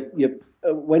is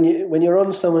when you're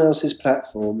on someone else's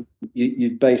platform,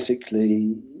 you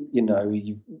basically,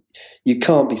 you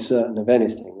can't be certain of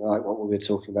anything, like what we were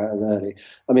talking about earlier.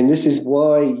 I mean, this is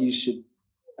why you should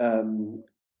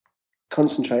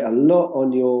concentrate a lot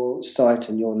on your site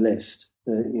and your list,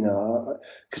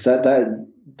 because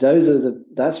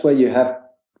that's where you have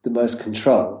the most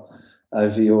control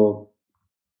over your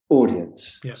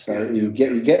audience. Yep. So you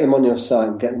get them on your site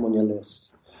and get them on your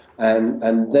list.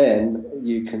 And then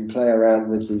you can play around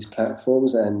with these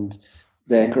platforms, and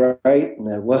they're great, and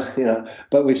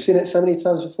but we've seen it so many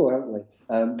times before, haven't we?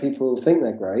 People think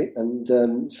they're great,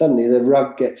 and suddenly the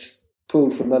rug gets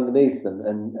pulled from underneath them,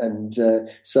 and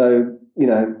so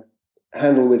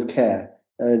handle with care.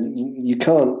 And you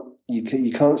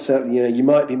can't certainly, you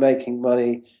might be making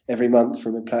money every month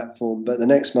from a platform, but the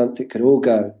next month it could all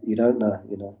go. You don't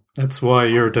know. That's why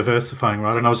you're diversifying,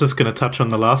 right? And I was just going to touch on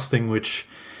the last thing, which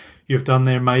you've done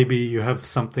there. Maybe you have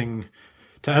something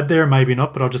to add there, maybe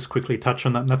not, but I'll just quickly touch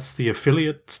on that. And that's the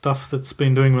affiliate stuff that's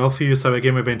been doing well for you. So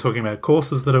again, we've been talking about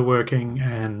courses that are working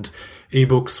and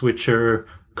ebooks, which are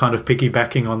kind of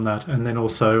piggybacking on that. And then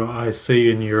also I see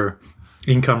in your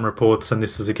income reports, and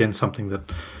this is again something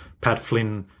that Pat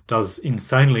Flynn does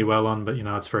insanely well on, but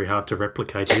it's very hard to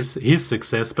replicate his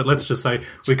success. But let's just say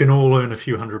we can all earn a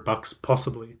few $100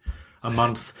 possibly a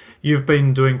month. You've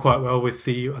been doing quite well with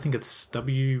I think it's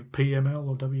WPML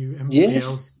or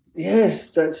WMPL.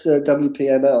 Yes, that's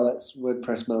WPML. That's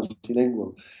WordPress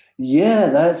Multilingual. Yeah,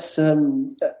 that's. Is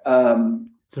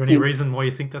there any reason why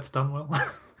you think that's done well?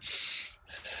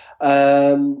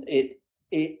 I'm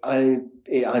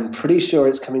pretty sure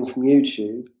it's coming from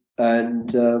YouTube.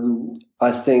 And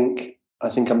I think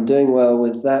I'm doing well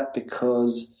with that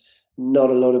because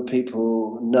not a lot of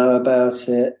people know about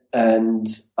it, and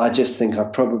I just think I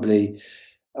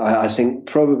think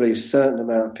probably a certain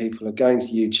amount of people are going to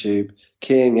YouTube,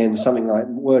 keying in something like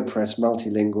WordPress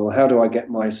Multilingual. How do I get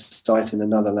my site in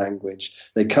another language?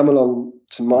 They come along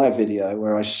to my video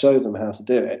where I show them how to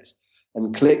do it,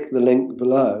 and click the link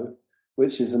below,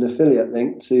 which is an affiliate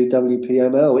link to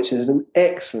WPML, which is an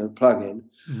excellent plugin.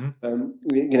 Mm-hmm.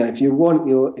 If you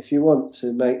want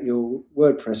to make your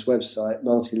WordPress website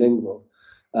multilingual,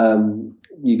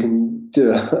 you can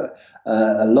do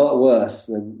a lot worse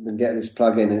than get this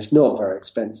plugin. It's not very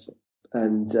expensive,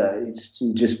 and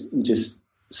you just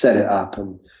set it up,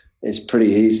 and it's pretty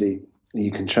easy.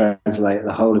 You can translate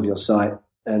the whole of your site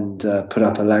and put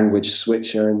up a language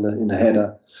switcher in the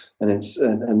header, and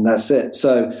that's it.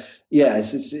 So. Yeah,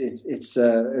 it's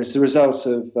a result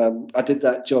of I did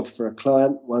that job for a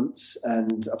client once,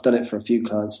 and I've done it for a few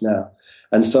clients now.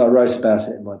 And so I wrote about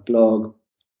it in my blog,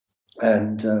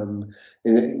 and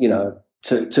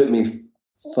took me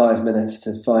 5 minutes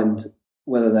to find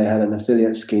whether they had an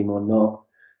affiliate scheme or not.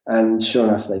 And sure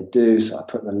enough, they do. So I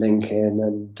put the link in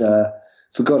and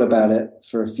forgot about it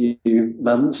for a few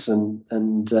months, and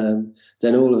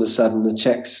then all of a sudden the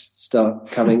checks start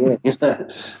coming in,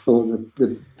 or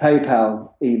the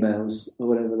PayPal emails or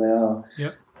whatever they are.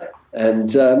 Yep. And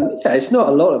it's not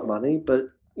a lot of money, but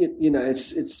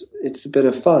it's a bit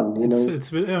of fun. It's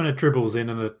a bit, and it dribbles in,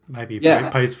 and it maybe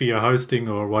pays for your hosting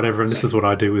or whatever. And this is what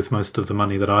I do with most of the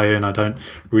money that I earn. I don't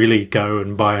really go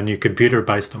and buy a new computer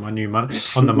based on my new money.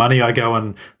 On the money, I go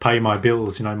and pay my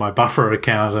bills. My Buffer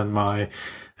account and my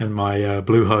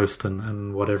Bluehost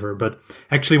and whatever. But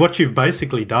actually, what you've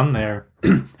basically done there,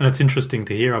 and it's interesting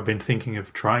to hear. I've been thinking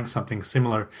of trying something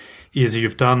similar. Is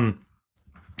you've done,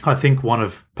 I think, one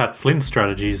of Pat Flynn's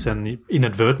strategies, and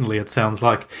inadvertently it sounds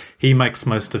like he makes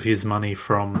most of his money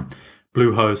from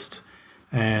Bluehost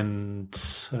and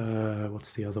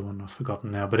what's the other one? I've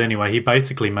forgotten now. But anyway, he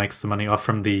basically makes the money off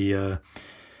from the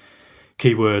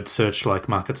keyword search like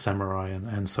Market Samurai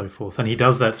and so forth. And he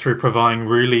does that through providing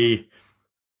really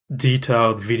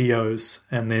detailed videos,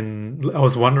 and then I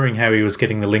was wondering how he was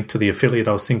getting the link to the affiliate.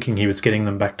 I was thinking he was getting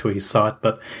them back to his site,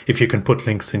 but if you can put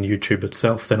links in YouTube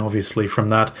itself, then obviously from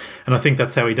that. And I think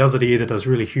that's how he does it. He either does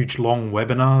really huge long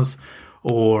webinars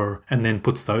and then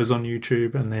puts those on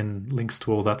YouTube and then links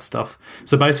to all that stuff.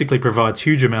 So basically provides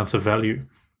huge amounts of value,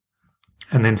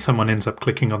 and then someone ends up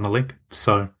clicking on the link.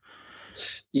 So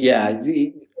yeah,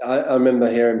 I remember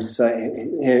hearing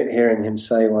him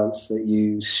say once that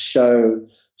you show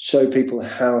people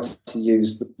how to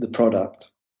use the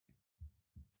product,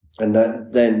 and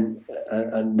then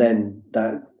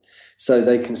that so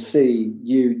they can see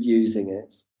you using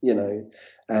it,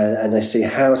 and they see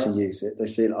how to use it. They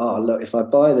see, look, if I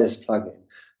buy this plugin,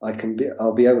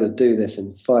 I'll be able to do this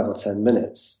in 5 or 10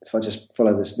 minutes if I just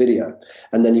follow this video.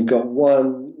 And then you've got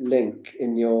one link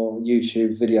in your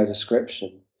YouTube video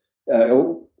description.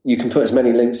 You can put as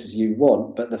many links as you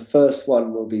want, but the first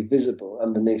one will be visible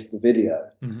underneath the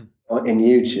video in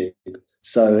YouTube.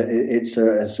 So it's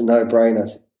a no-brainer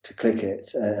to click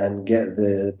it and get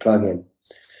the plugin.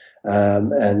 I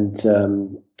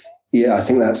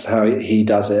think that's how he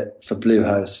does it for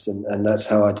Bluehost, and that's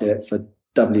how I do it for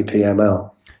WPML.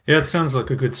 Yeah, it sounds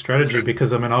like a good strategy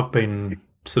because, I've been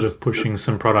sort of pushing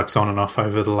some products on and off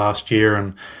over the last year,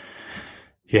 and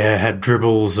had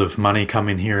dribbles of money come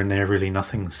in here and there, really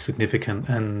nothing significant.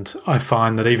 And I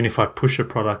find that even if I push a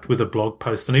product with a blog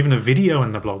post and even a video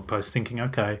in the blog post, thinking,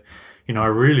 okay, I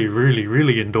really, really,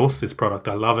 really endorse this product.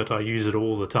 I love it. I use it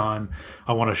all the time.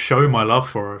 I want to show my love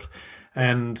for it.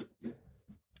 And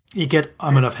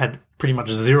I've had pretty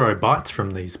much 0 bites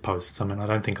from these posts. I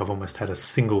don't think I've almost had a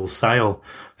single sale.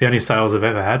 The only sales I've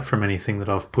ever had from anything that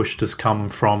I've pushed has come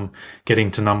from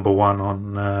getting to number 1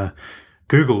 on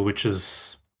Google, which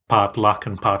is part luck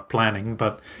and part planning.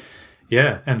 But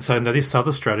and so this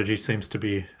other strategy seems to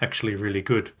be actually really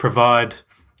good. Provide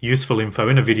useful info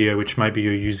in a video, which maybe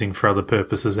you're using for other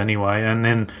purposes anyway, and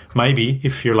then maybe,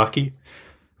 if you're lucky,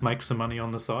 make some money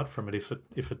on the side from it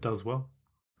if it does well.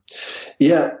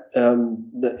 Yeah,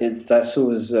 that's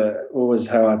always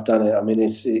how I've done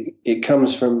it. It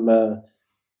comes from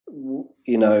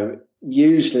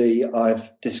usually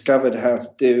I've discovered how to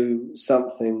do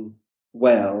something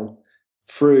well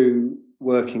through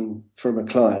working from a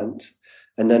client,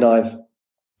 and then I've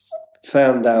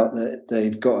found out that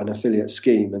they've got an affiliate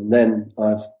scheme, and then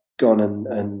I've gone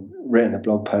and written a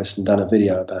blog post and done a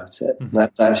video about it. Mm-hmm.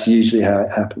 That's usually how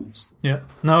it happens. Yeah,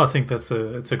 no, I think it's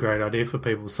a great idea for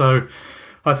people. So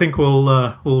I think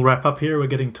we'll wrap up here. We're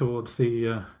getting towards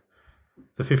the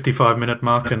 55-minute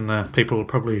mark, and people will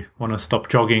probably want to stop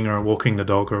jogging or walking the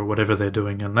dog or whatever they're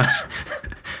doing, and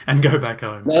and go back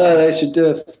home. No, they should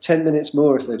do 10 minutes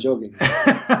more if they're jogging.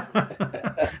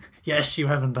 Yes, you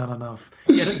haven't done enough.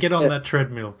 Get on that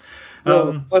treadmill.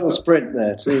 Final sprint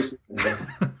there too.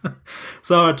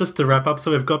 So just to wrap up,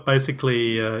 so we've got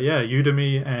basically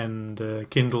Udemy and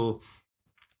Kindle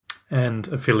and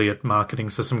affiliate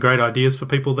marketing. So some great ideas for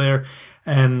people there,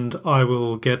 and I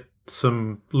will get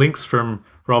some links from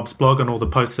Rob's blog and all the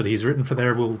posts that he's written for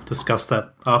there. We'll discuss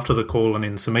that after the call and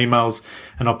in some emails,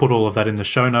 and I'll put all of that in the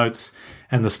show notes,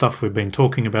 and the stuff we've been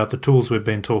talking about, the tools we've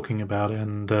been talking about,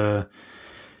 and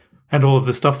all of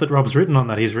the stuff that Rob's written on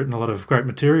that. He's written a lot of great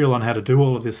material on how to do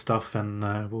all of this stuff, and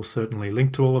we'll certainly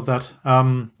link to all of that.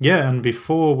 And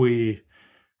before we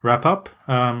wrap up,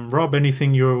 Rob,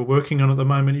 anything you're working on at the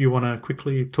moment you want to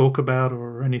quickly talk about,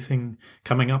 or anything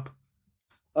coming up?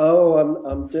 Oh,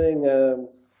 I'm doing.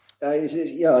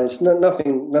 It's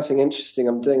nothing interesting.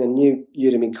 I'm doing a new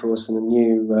Udemy course and a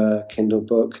new Kindle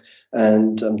book,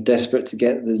 and I'm desperate to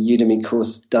get the Udemy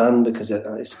course done because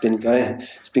it's been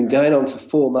going on for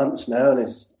 4 months now, and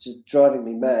it's just driving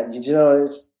me mad.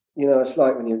 It's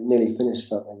like when you nearly finish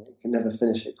something, you can never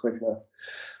finish it quick enough,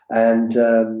 and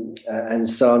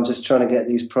so I'm just trying to get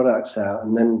these products out,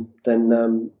 and then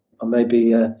I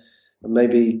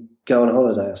maybe go on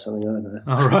holiday or something. I don't know.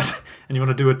 All right. And you want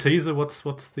to do a teaser?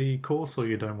 What's the course, or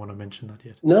you don't want to mention that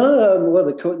yet? No. Well,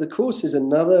 the course is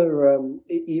another.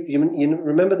 You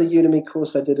remember the Udemy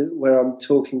course I did where I'm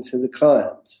talking to the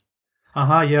client?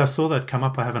 Yeah, I saw that come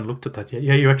up. I haven't looked at that yet.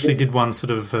 Yeah, you actually did one sort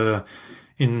of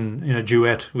in a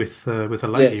duet with a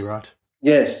lady, yes. Right?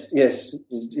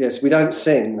 Yes. We don't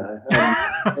sing though.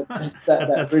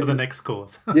 That's really, for the next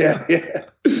course. Yeah.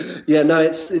 No,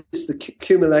 it's the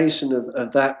accumulation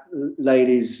of that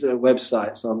lady's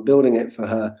website. So I'm building it for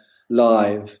her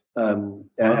live, and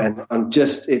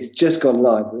it's just gone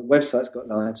live. The website's got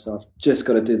live, so I've just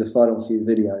got to do the final few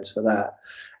videos for that.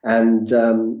 And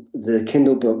the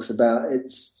Kindle book's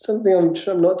it's something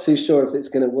I'm not too sure if it's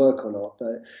going to work or not,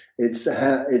 but it's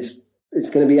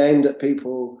going to be aimed at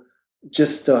people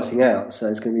just starting out, so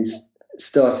it's going to be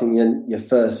starting your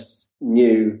first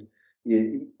new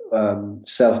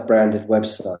self-branded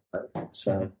website.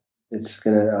 So it's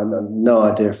going to. I have no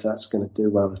idea if that's going to do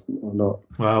well or not.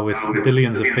 Well, with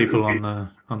billions of people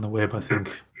on the web, I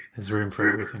think there's room for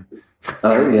everything.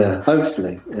 Oh yeah,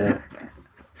 hopefully, yeah.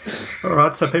 All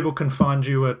right, so people can find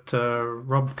you at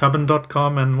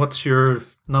robcubbon.com, and what's your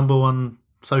number one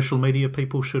social media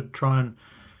people should try and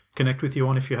connect with you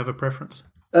on if you have a preference?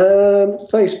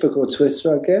 Facebook or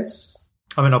Twitter, I guess.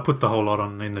 I mean, I'll put the whole lot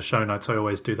on in the show notes. I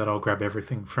always do that. I'll grab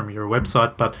everything from your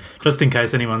website. But just in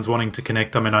case anyone's wanting to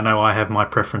connect, I mean, I know I have my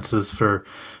preferences for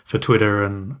Twitter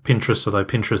and Pinterest, although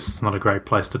Pinterest's not a great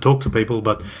place to talk to people,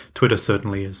 but Twitter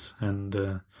certainly is.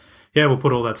 And, yeah, we'll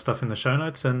put all that stuff in the show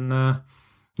notes. And,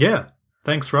 yeah,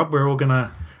 thanks, Rob. We're all going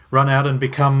to run out and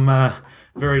become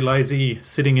very lazy,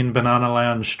 sitting in Banana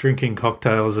Lounge, drinking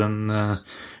cocktails and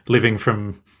living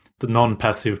from the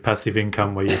non-passive passive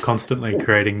income where you're constantly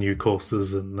creating new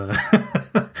courses. And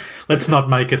let's not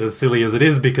make it as silly as it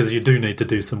is, because you do need to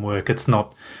do some work. It's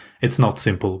not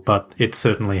simple, but it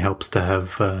certainly helps to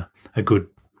have a good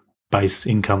base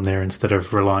income there instead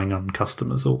of relying on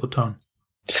customers all the time.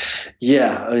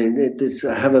 Yeah, I mean,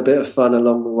 have a bit of fun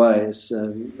along the way.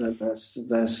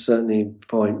 That's certainly a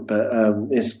point. But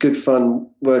it's good fun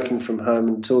working from home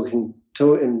and talking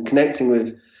and connecting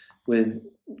with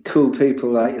cool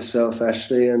people like yourself,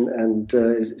 Ashley, and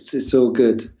it's all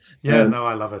good. Yeah, no,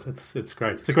 I love it. It's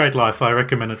great. It's a great life. I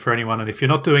recommend it for anyone. And if you're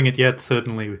not doing it yet,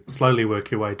 certainly slowly work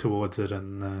your way towards it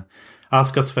and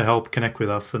ask us for help, connect with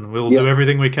us, and we'll do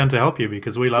everything we can to help you,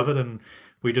 because we love it and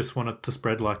we just want it to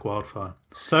spread like wildfire.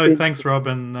 So thanks, Rob,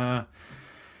 and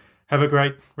have a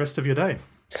great rest of your day.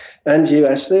 And you,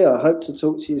 Ashley, I hope to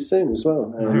talk to you soon as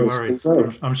well. No worries.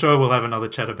 I'm sure we'll have another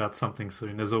chat about something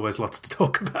soon. There's always lots to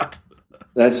talk about.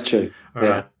 That's true. All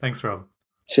right. Thanks, Rob.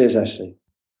 Cheers, Ashley.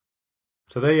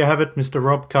 So there you have it, Mr.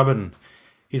 Rob Cubbon.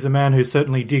 He's a man who's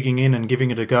certainly digging in and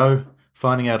giving it a go,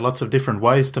 finding out lots of different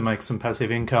ways to make some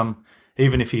passive income.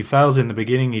 Even if he fails in the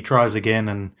beginning, he tries again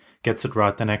and gets it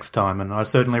right the next time. And I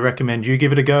certainly recommend you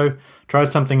give it a go. Try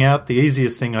something out. The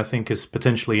easiest thing, I think, is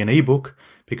potentially an ebook,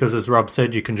 because as Rob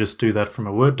said, you can just do that from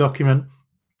a Word document.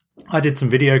 I did some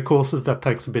video courses. That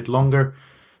takes a bit longer,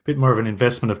 a bit more of an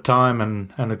investment of time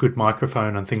and a good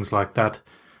microphone and things like that.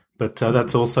 But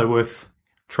that's also worth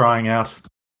trying out.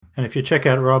 And if you check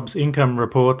out Rob's income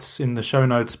reports in the show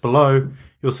notes below,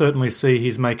 you'll certainly see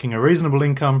he's making a reasonable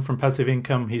income from passive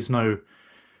income. He's no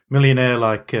millionaire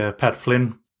like Pat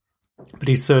Flynn, but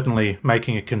he's certainly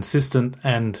making a consistent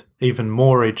and even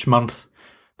more each month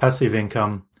passive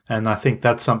income. And I think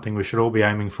that's something we should all be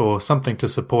aiming for, something to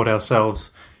support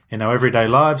ourselves in our everyday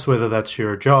lives, whether that's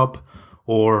your job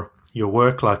or your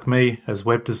work like me as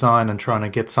web design and trying to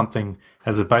get something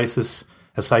as a basis,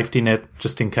 a safety net,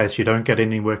 just in case you don't get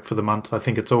any work for the month. I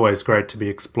think it's always great to be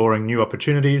exploring new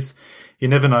opportunities. You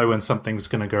never know when something's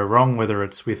going to go wrong, whether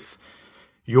it's with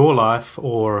your life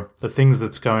or the things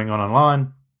that's going on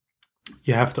online.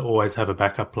 You have to always have a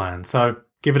backup plan. So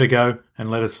give it a go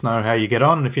and let us know how you get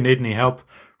on. And if you need any help,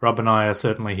 Rob and I are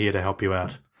certainly here to help you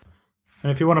out.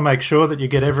 And if you want to make sure that you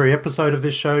get every episode of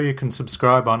this show, you can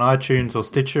subscribe on iTunes or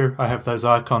Stitcher. I have those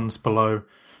icons below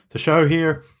the show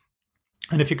here.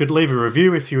 And if you could leave a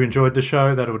review if you enjoyed the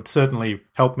show, that would certainly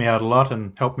help me out a lot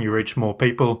and help me reach more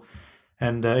people.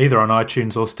 And either on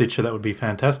iTunes or Stitcher, that would be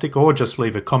fantastic. Or just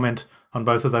leave a comment on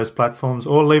both of those platforms,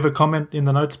 or leave a comment in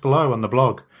the notes below on the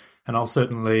blog. And I'll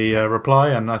certainly reply,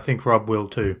 and I think Rob will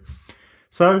too.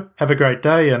 So have a great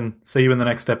day and see you in the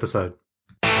next episode.